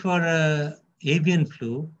case for avian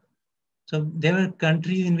flu. So there were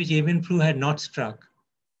countries in which avian flu had not struck.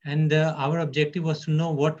 And our objective was to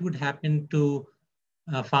know what would happen to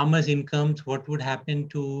farmers' incomes, what would happen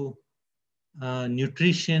to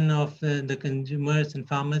nutrition of the consumers and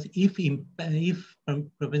farmers if avian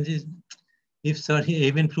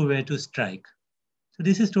flu were to strike. So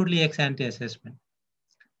this is totally ex ante assessment.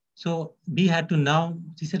 So we had to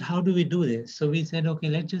she said, how do we do this? So we said, okay,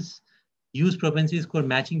 let's just use propensity score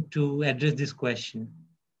matching to address this question.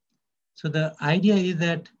 So the idea is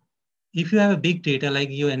that if you have a big data like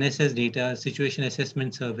your NSS data, situation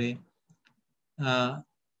assessment survey,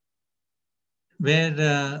 where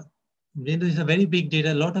there is a very big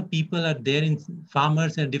data. A lot of people are there in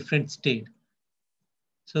farmers in a different state.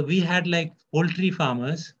 So we had like poultry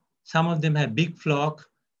farmers. Some of them have big flock.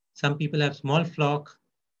 Some people have small flock.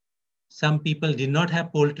 Some people did not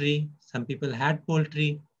have poultry. Some people had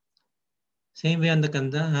poultry. Same way on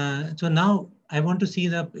the so now I want to see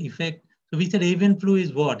the effect. So we said avian flu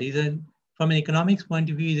is what? From an economics point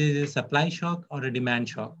of view, is it a supply shock or a demand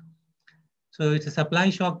shock? So it's a supply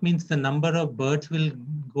shock means the number of birds will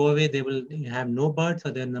go away. They will have no birds,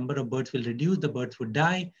 or the number of birds will reduce. The birds would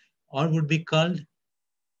die or would be culled.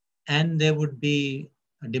 And there would be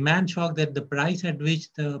a demand shock that the price at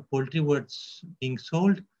which the poultry was being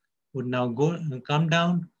sold would now come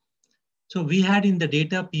down. So we had in the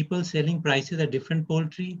data people selling prices at different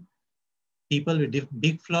poultry, people with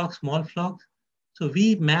big flocks, small flocks. So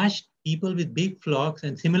we matched people with big flocks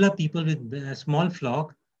and similar people with small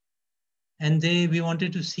flock. And we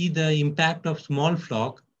wanted to see the impact of small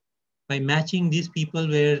flock by matching these people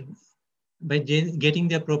by getting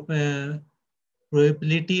their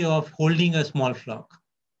probability of holding a small flock,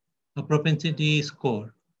 a propensity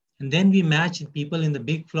score. And then we matched people in the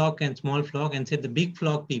big flock and small flock and said the big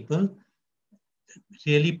flock people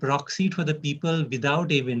really proxied for the people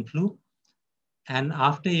without avian flu. And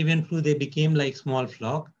after avian flu, they became like small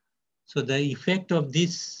flock. So the effect of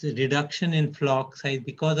this reduction in flock size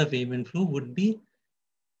because of avian flu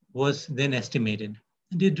was then estimated.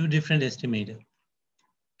 They do different estimated.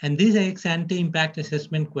 And these ex-ante impact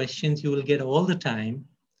assessment questions you will get all the time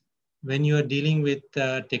when you are dealing with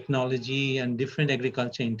technology and different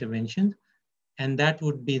agriculture interventions. And that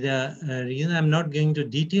would be the reason. I'm not going into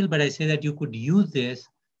detail, but I say that you could use this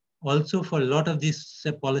also for a lot of these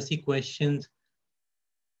policy questions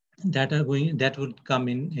that would come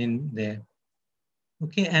in there.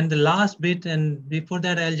 Okay, and the last bit, and before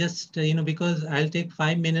that, I'll just, because I'll take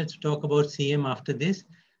 5 minutes to talk about CM after this.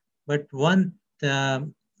 But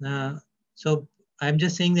so I'm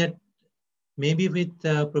just saying that maybe with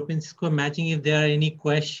propensity score matching, if there are any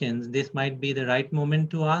questions, this might be the right moment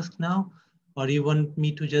to ask now, or you want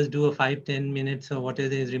me to just do a 5-10 minutes or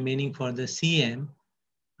whatever is remaining for the CM,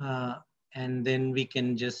 and then we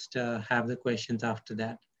can just have the questions after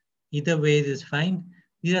that. Either way is fine.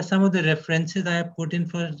 These are some of the references I have put in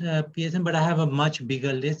for PSM, but I have a much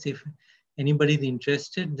bigger list. If anybody is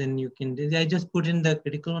interested, then you can. I just put in the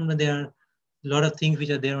critical one, but there are a lot of things which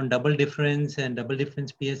are there on double difference and double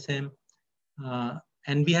difference PSM.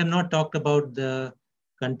 And we have not talked about the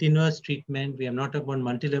continuous treatment. We have not talked about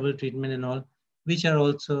multi-level treatment and all, which are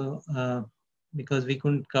also because we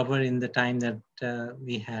couldn't cover in the time that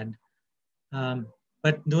we had.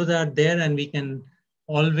 But those are there and we can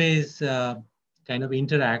always kind of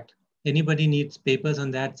interact. Anybody needs papers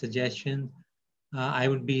on that, suggestion, I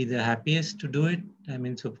would be the happiest to do it. I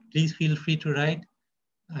mean, so please feel free to write.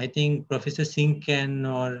 I think Professor Singh can,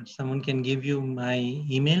 or someone can give you my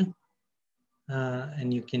email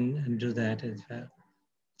and you can do that as well.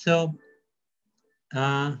 So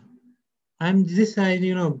I'm this side,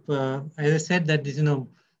 as I said that this,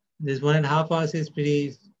 this 1.5 hours is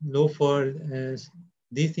pretty low for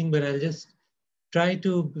these things, but I'll just try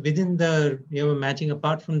to, within the matching,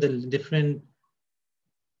 apart from the different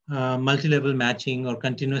multi-level matching or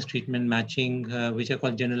continuous treatment matching, which are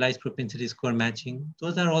called generalized propensity score matching,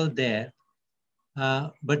 those are all there.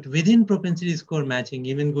 But within propensity score matching,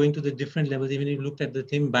 even going to the different levels, even if you looked at the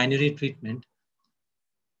same binary treatment,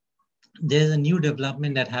 there's a new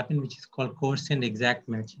development that happened, which is called coarse and exact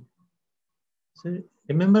matching. So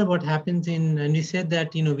remember what happens and we said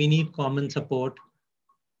that, we need common support.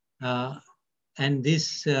 And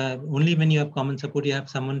this, only when you have common support, you have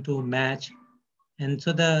someone to match. And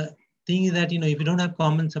so the thing is that, if you don't have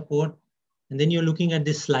common support, and then you're looking at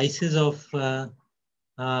the slices of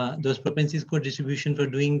those propensity score distribution for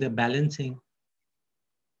doing the balancing.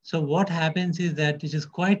 So what happens is that it is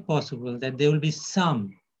quite possible that there will be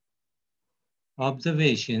some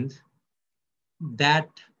observations that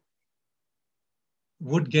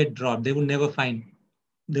would get dropped. They would never find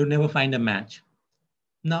a match.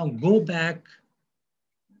 Now go back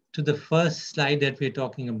to the first slide that we're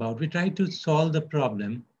talking about. We tried to solve the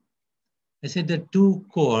problem. I said the two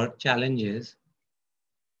core challenges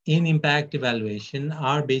in impact evaluation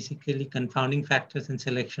are basically confounding factors and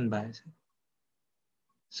selection bias.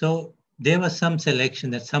 So there was some selection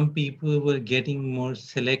that some people were getting more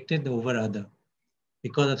selected over other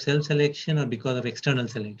because of self-selection or because of external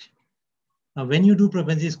selection. Now, when you do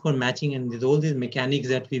propensity score matching and with all these mechanics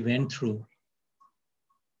that we went through,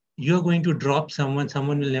 you're going to drop someone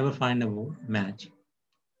will never find a match.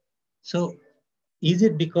 So is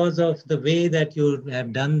it because of the way that you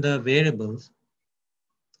have done the variables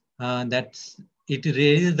that it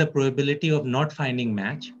raises the probability of not finding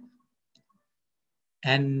match.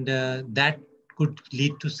 And that could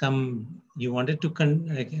lead to some, you wanted to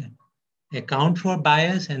account for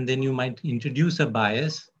bias, and then you might introduce a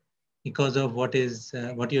bias because of what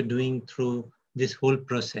you're doing through this whole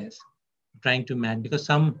process, trying to match. Because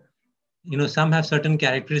some have certain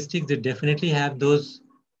characteristics that definitely have those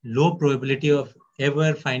low probability of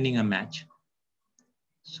ever finding a match.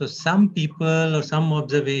 So some people or some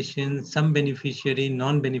observations, some beneficiary,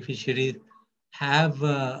 non-beneficiaries have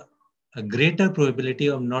a greater probability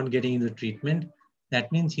of not getting the treatment.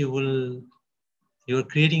 That means you're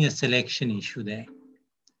creating a selection issue there.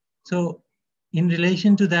 So in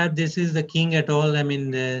relation to that, this is the King et al. I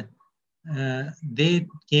mean, they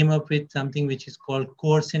came up with something which is called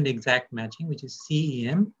coarse-and exact matching, which is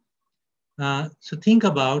CEM. So think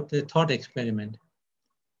about the thought experiment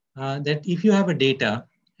that if you have a data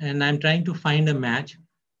and I'm trying to find a match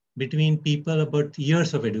between people about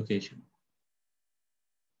years of education.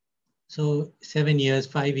 So 7 years,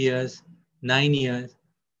 5 years, 9 years,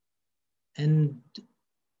 and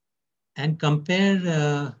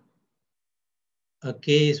compare a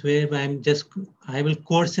case where I will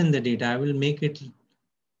coarsen the data. I will make it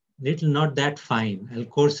little not that fine. I'll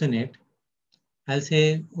coarsen it. I'll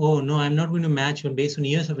say, oh no, I'm not going to match based on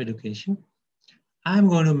years of education. I'm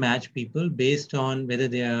going to match people based on whether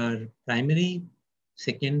they are primary,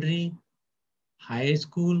 secondary, high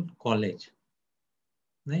school, college,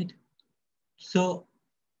 right? So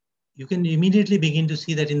you can immediately begin to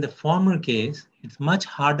see that in the former case, it's much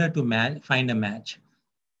harder to find a match.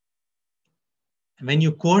 When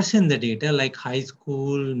you coarsen the data like high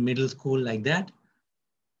school, middle school, like that,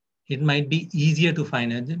 it might be easier to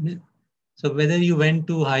find it. So whether you went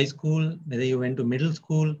to high school, whether you went to middle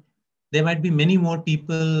school, there might be many more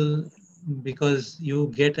people because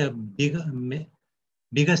you get a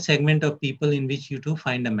bigger segment of people in which you to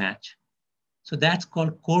find a match. So that's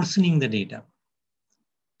called coarsening the data.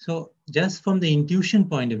 So just from the intuition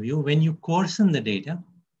point of view, when you coarsen the data,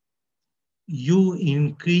 you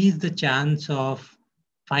increase the chance of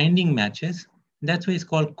finding matches. That's why it's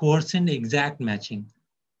called coarsened exact matching.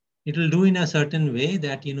 It will do in a certain way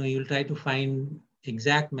that you'll try to find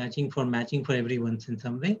exact matching for everyone in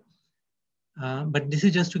some way. But this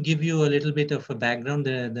is just to give you a little bit of a background,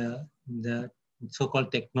 the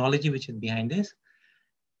so-called technology which is behind this,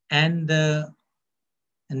 and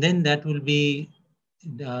then that will be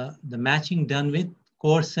the matching done with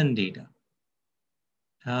coarsened data,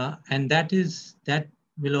 and that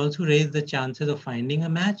will also raise the chances of finding a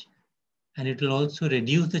match, and it will also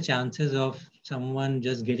reduce the chances of someone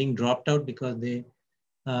just getting dropped out because they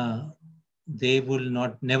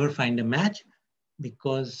will never find a match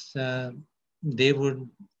because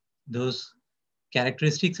those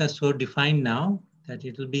characteristics are so defined now that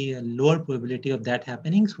it will be a lower probability of that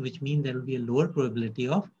happening, so which means there will be a lower probability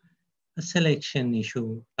of a selection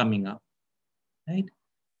issue coming up, right?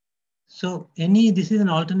 So this is an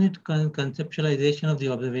alternate conceptualization of the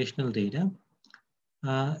observational data.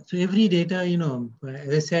 So every data,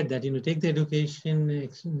 as I said that, take the education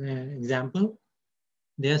example,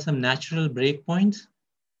 there are some natural breakpoints,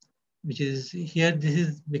 which is here. This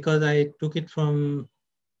is because I took it from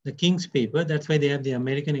the King's paper. That's why they have the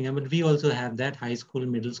American example. But we also have that high school,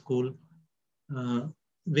 middle school,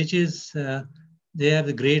 which is, they have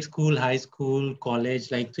the grade school, high school, college.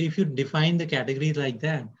 So if you define the categories like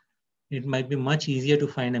that, it might be much easier to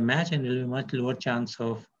find a match and there will be much lower chance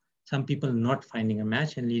of some people not finding a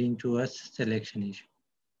match and leading to a selection issue.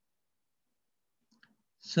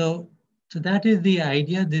 So that is the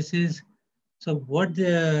idea. So what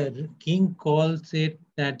the King calls it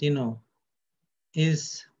that,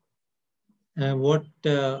 is what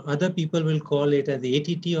other people will call it as the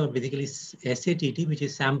ATT, or basically SATT, which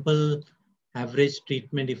is sample average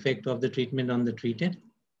treatment effect of the treatment on the treated.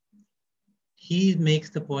 He makes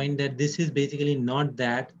the point that this is basically not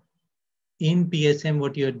that. In PSM,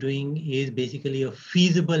 what you're doing is basically a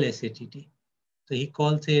feasible SATT. So he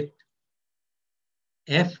calls it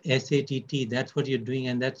FSATT. That's what you're doing,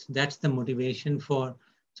 and that's the motivation for.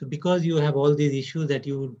 So because you have all these issues that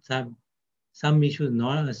you would have some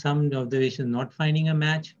observations not finding a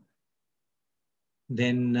match,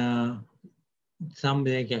 then some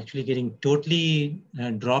like actually getting totally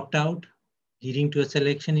dropped out, leading to a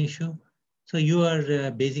selection issue. So you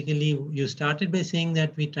are basically, you started by saying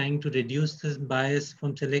that we're trying to reduce this bias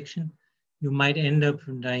from selection. You might end up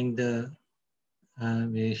trying the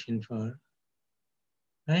variation for,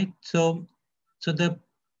 right? So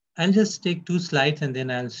I'll just take 2 slides and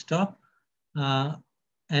then I'll stop.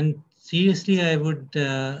 And seriously, I would,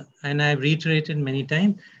 and I've reiterated many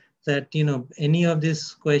times that, any of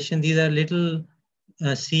these questions, these are little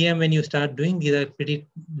CM, when you start doing, these are pretty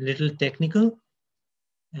little technical.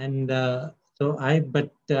 And so I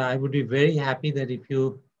would be very happy that if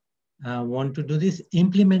you want to do this,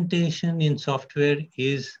 implementation in software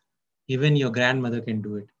is, even your grandmother can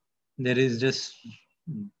do it. There's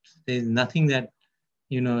nothing that,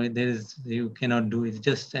 you cannot do. It's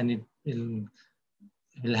just, and it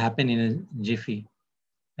will happen in a jiffy,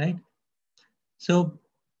 right? So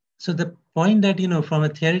the point that, from a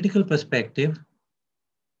theoretical perspective,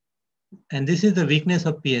 and this is the weakness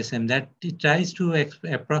of PSM, that it tries to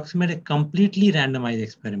approximate a completely randomized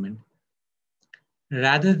experiment.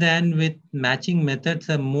 Rather than with matching methods,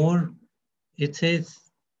 it says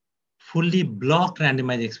fully block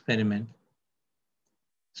randomized experiment.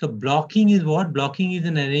 So blocking is what? Blocking is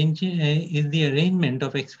is the arrangement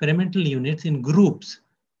of experimental units in groups,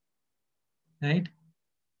 right?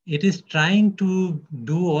 It is trying to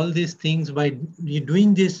do all these things by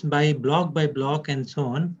doing this by block and so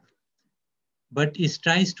on, but it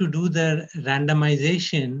tries to do the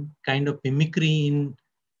randomization kind of mimicry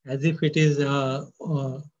as if it is a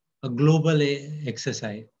global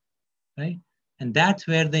exercise, right? And that's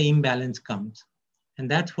where the imbalance comes. And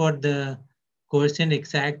that's what the coarsen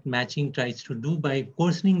exact matching tries to do. By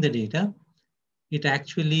coarsening the data, it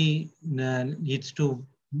actually leads to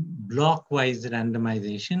block-wise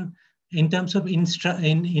randomization in terms of in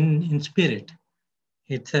spirit.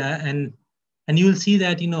 It's and you'll see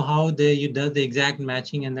that how you does the exact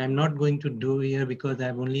matching, and I'm not going to do here because I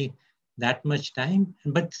have only that much time.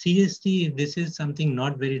 But seriously, this is something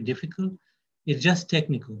not very difficult. It's just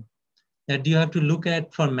technical. That you have to look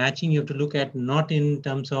at for matching. You have to look at not in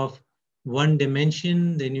terms of one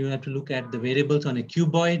dimension. Then you have to look at the variables on a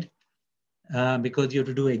cuboid because you have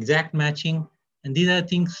to do exact matching. And these are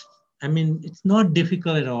things. I mean, it's not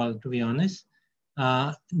difficult at all, to be honest.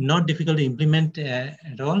 Not difficult to implement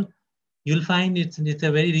at all. You'll find it's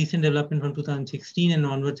a very recent development from 2016 and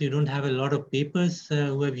onwards. You don't have a lot of papers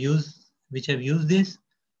which have used this,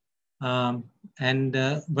 but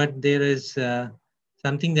there is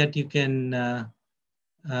something that you can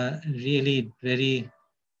really very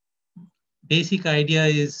basic idea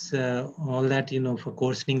is all that for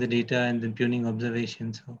coarsening the data and then tuning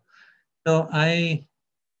observations. So I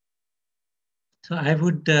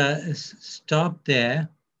would stop there.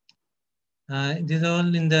 These are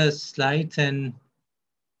all in the slides, and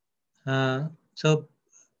so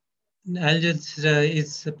I'll just,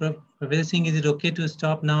 Professor Singh, is it okay to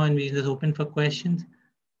stop now and we just open for questions?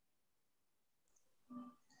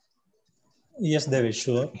 Yes, Devesh,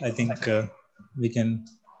 sure. I think we can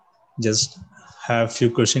just have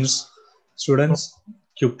few questions. Students,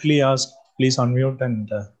 quickly ask, please unmute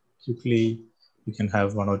and quickly you can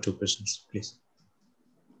have 1 or 2 questions, please.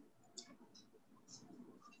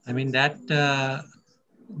 I mean, that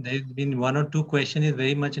there's been 1 or 2 questions is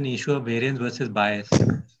very much an issue of variance versus bias.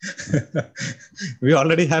 We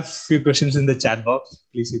already have few questions in the chat box.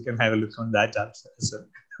 Please, you can have a look on that answer. So,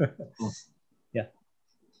 yeah.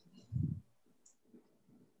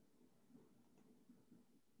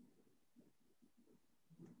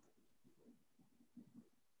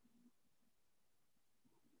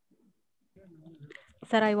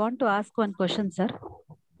 Sir, I want to ask one question, sir.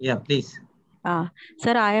 Yeah, please.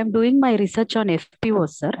 Sir, I am doing my research on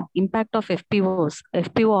FPOs, sir. Impact of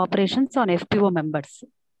FPO operations on FPO members.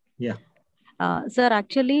 Yeah. Sir,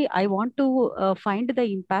 actually, I want to find the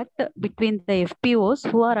impact between the FPOs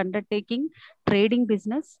who are undertaking trading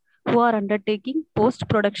business, who are undertaking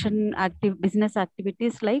post-production business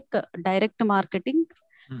activities like direct marketing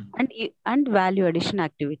and value addition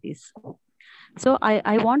activities. So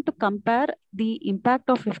I want to compare the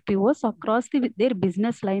impact of FPOs across their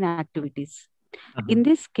business line activities. In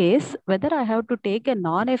this case, whether I have to take a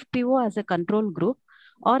non-FPO as a control group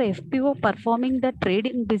or FPO performing the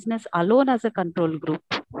trading business alone as a control group.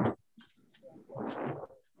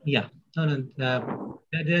 Yeah, no,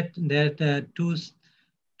 there two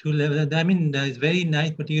levels. I mean, it's very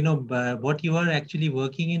nice, but what you are actually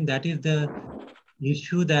working in, that is the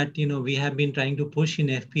issue that we have been trying to push in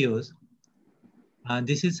FPOs.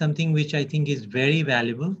 This is something which I think is very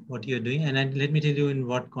valuable, what you're doing. And let me tell you in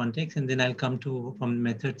what context, and then I'll come to from the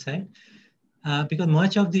method side. Because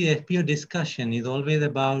much of the FPO discussion is always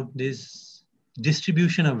about this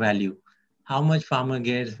distribution of value, how much farmer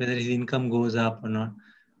gets, whether his income goes up or not.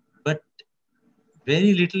 But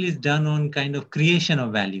very little is done on kind of creation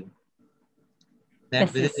of value.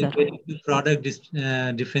 That whether you're going to product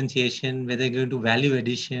differentiation, whether you're going to value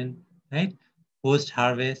addition, right?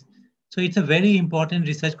 Post-harvest. So it's a very important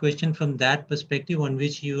research question from that perspective on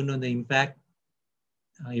which, the impact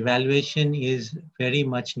evaluation is very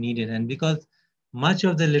much needed. And because Much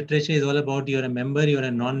of the literature is all about you're a member, you're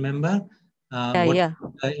a non-member, what is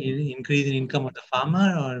the increase in income of the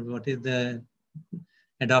farmer, or what is the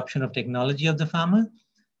adoption of technology of the farmer,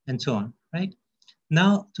 and so on, right?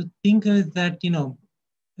 Now, to think is that,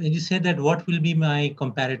 you said that what will be my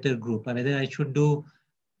comparator group, whether I should do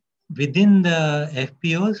within the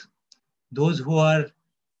FPOs, those who are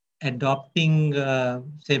adopting,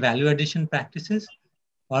 say, value addition practices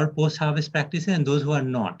or post-harvest practices, and those who are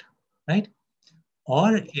not, right?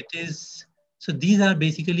 Or it is, so these are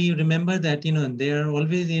basically, remember that, they are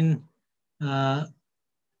always in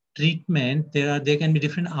treatment. There can be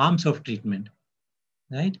different arms of treatment,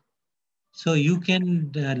 right? So you can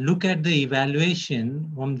look at the evaluation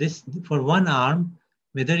from this for one arm,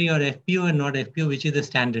 whether you're FPO or not FPO, which is the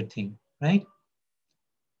standard thing, right?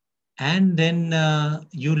 And then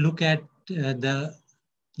you look at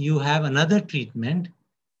you have another treatment,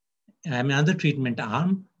 another treatment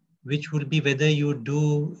arm, which will be whether you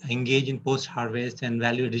do engage in post-harvest and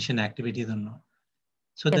value addition activities or not.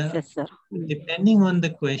 So depending on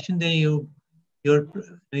the question, there you will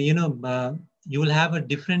have a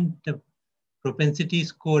different propensity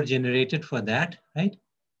score generated for that, right?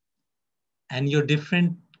 And your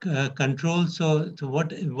different controls. So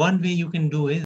what one way you can do is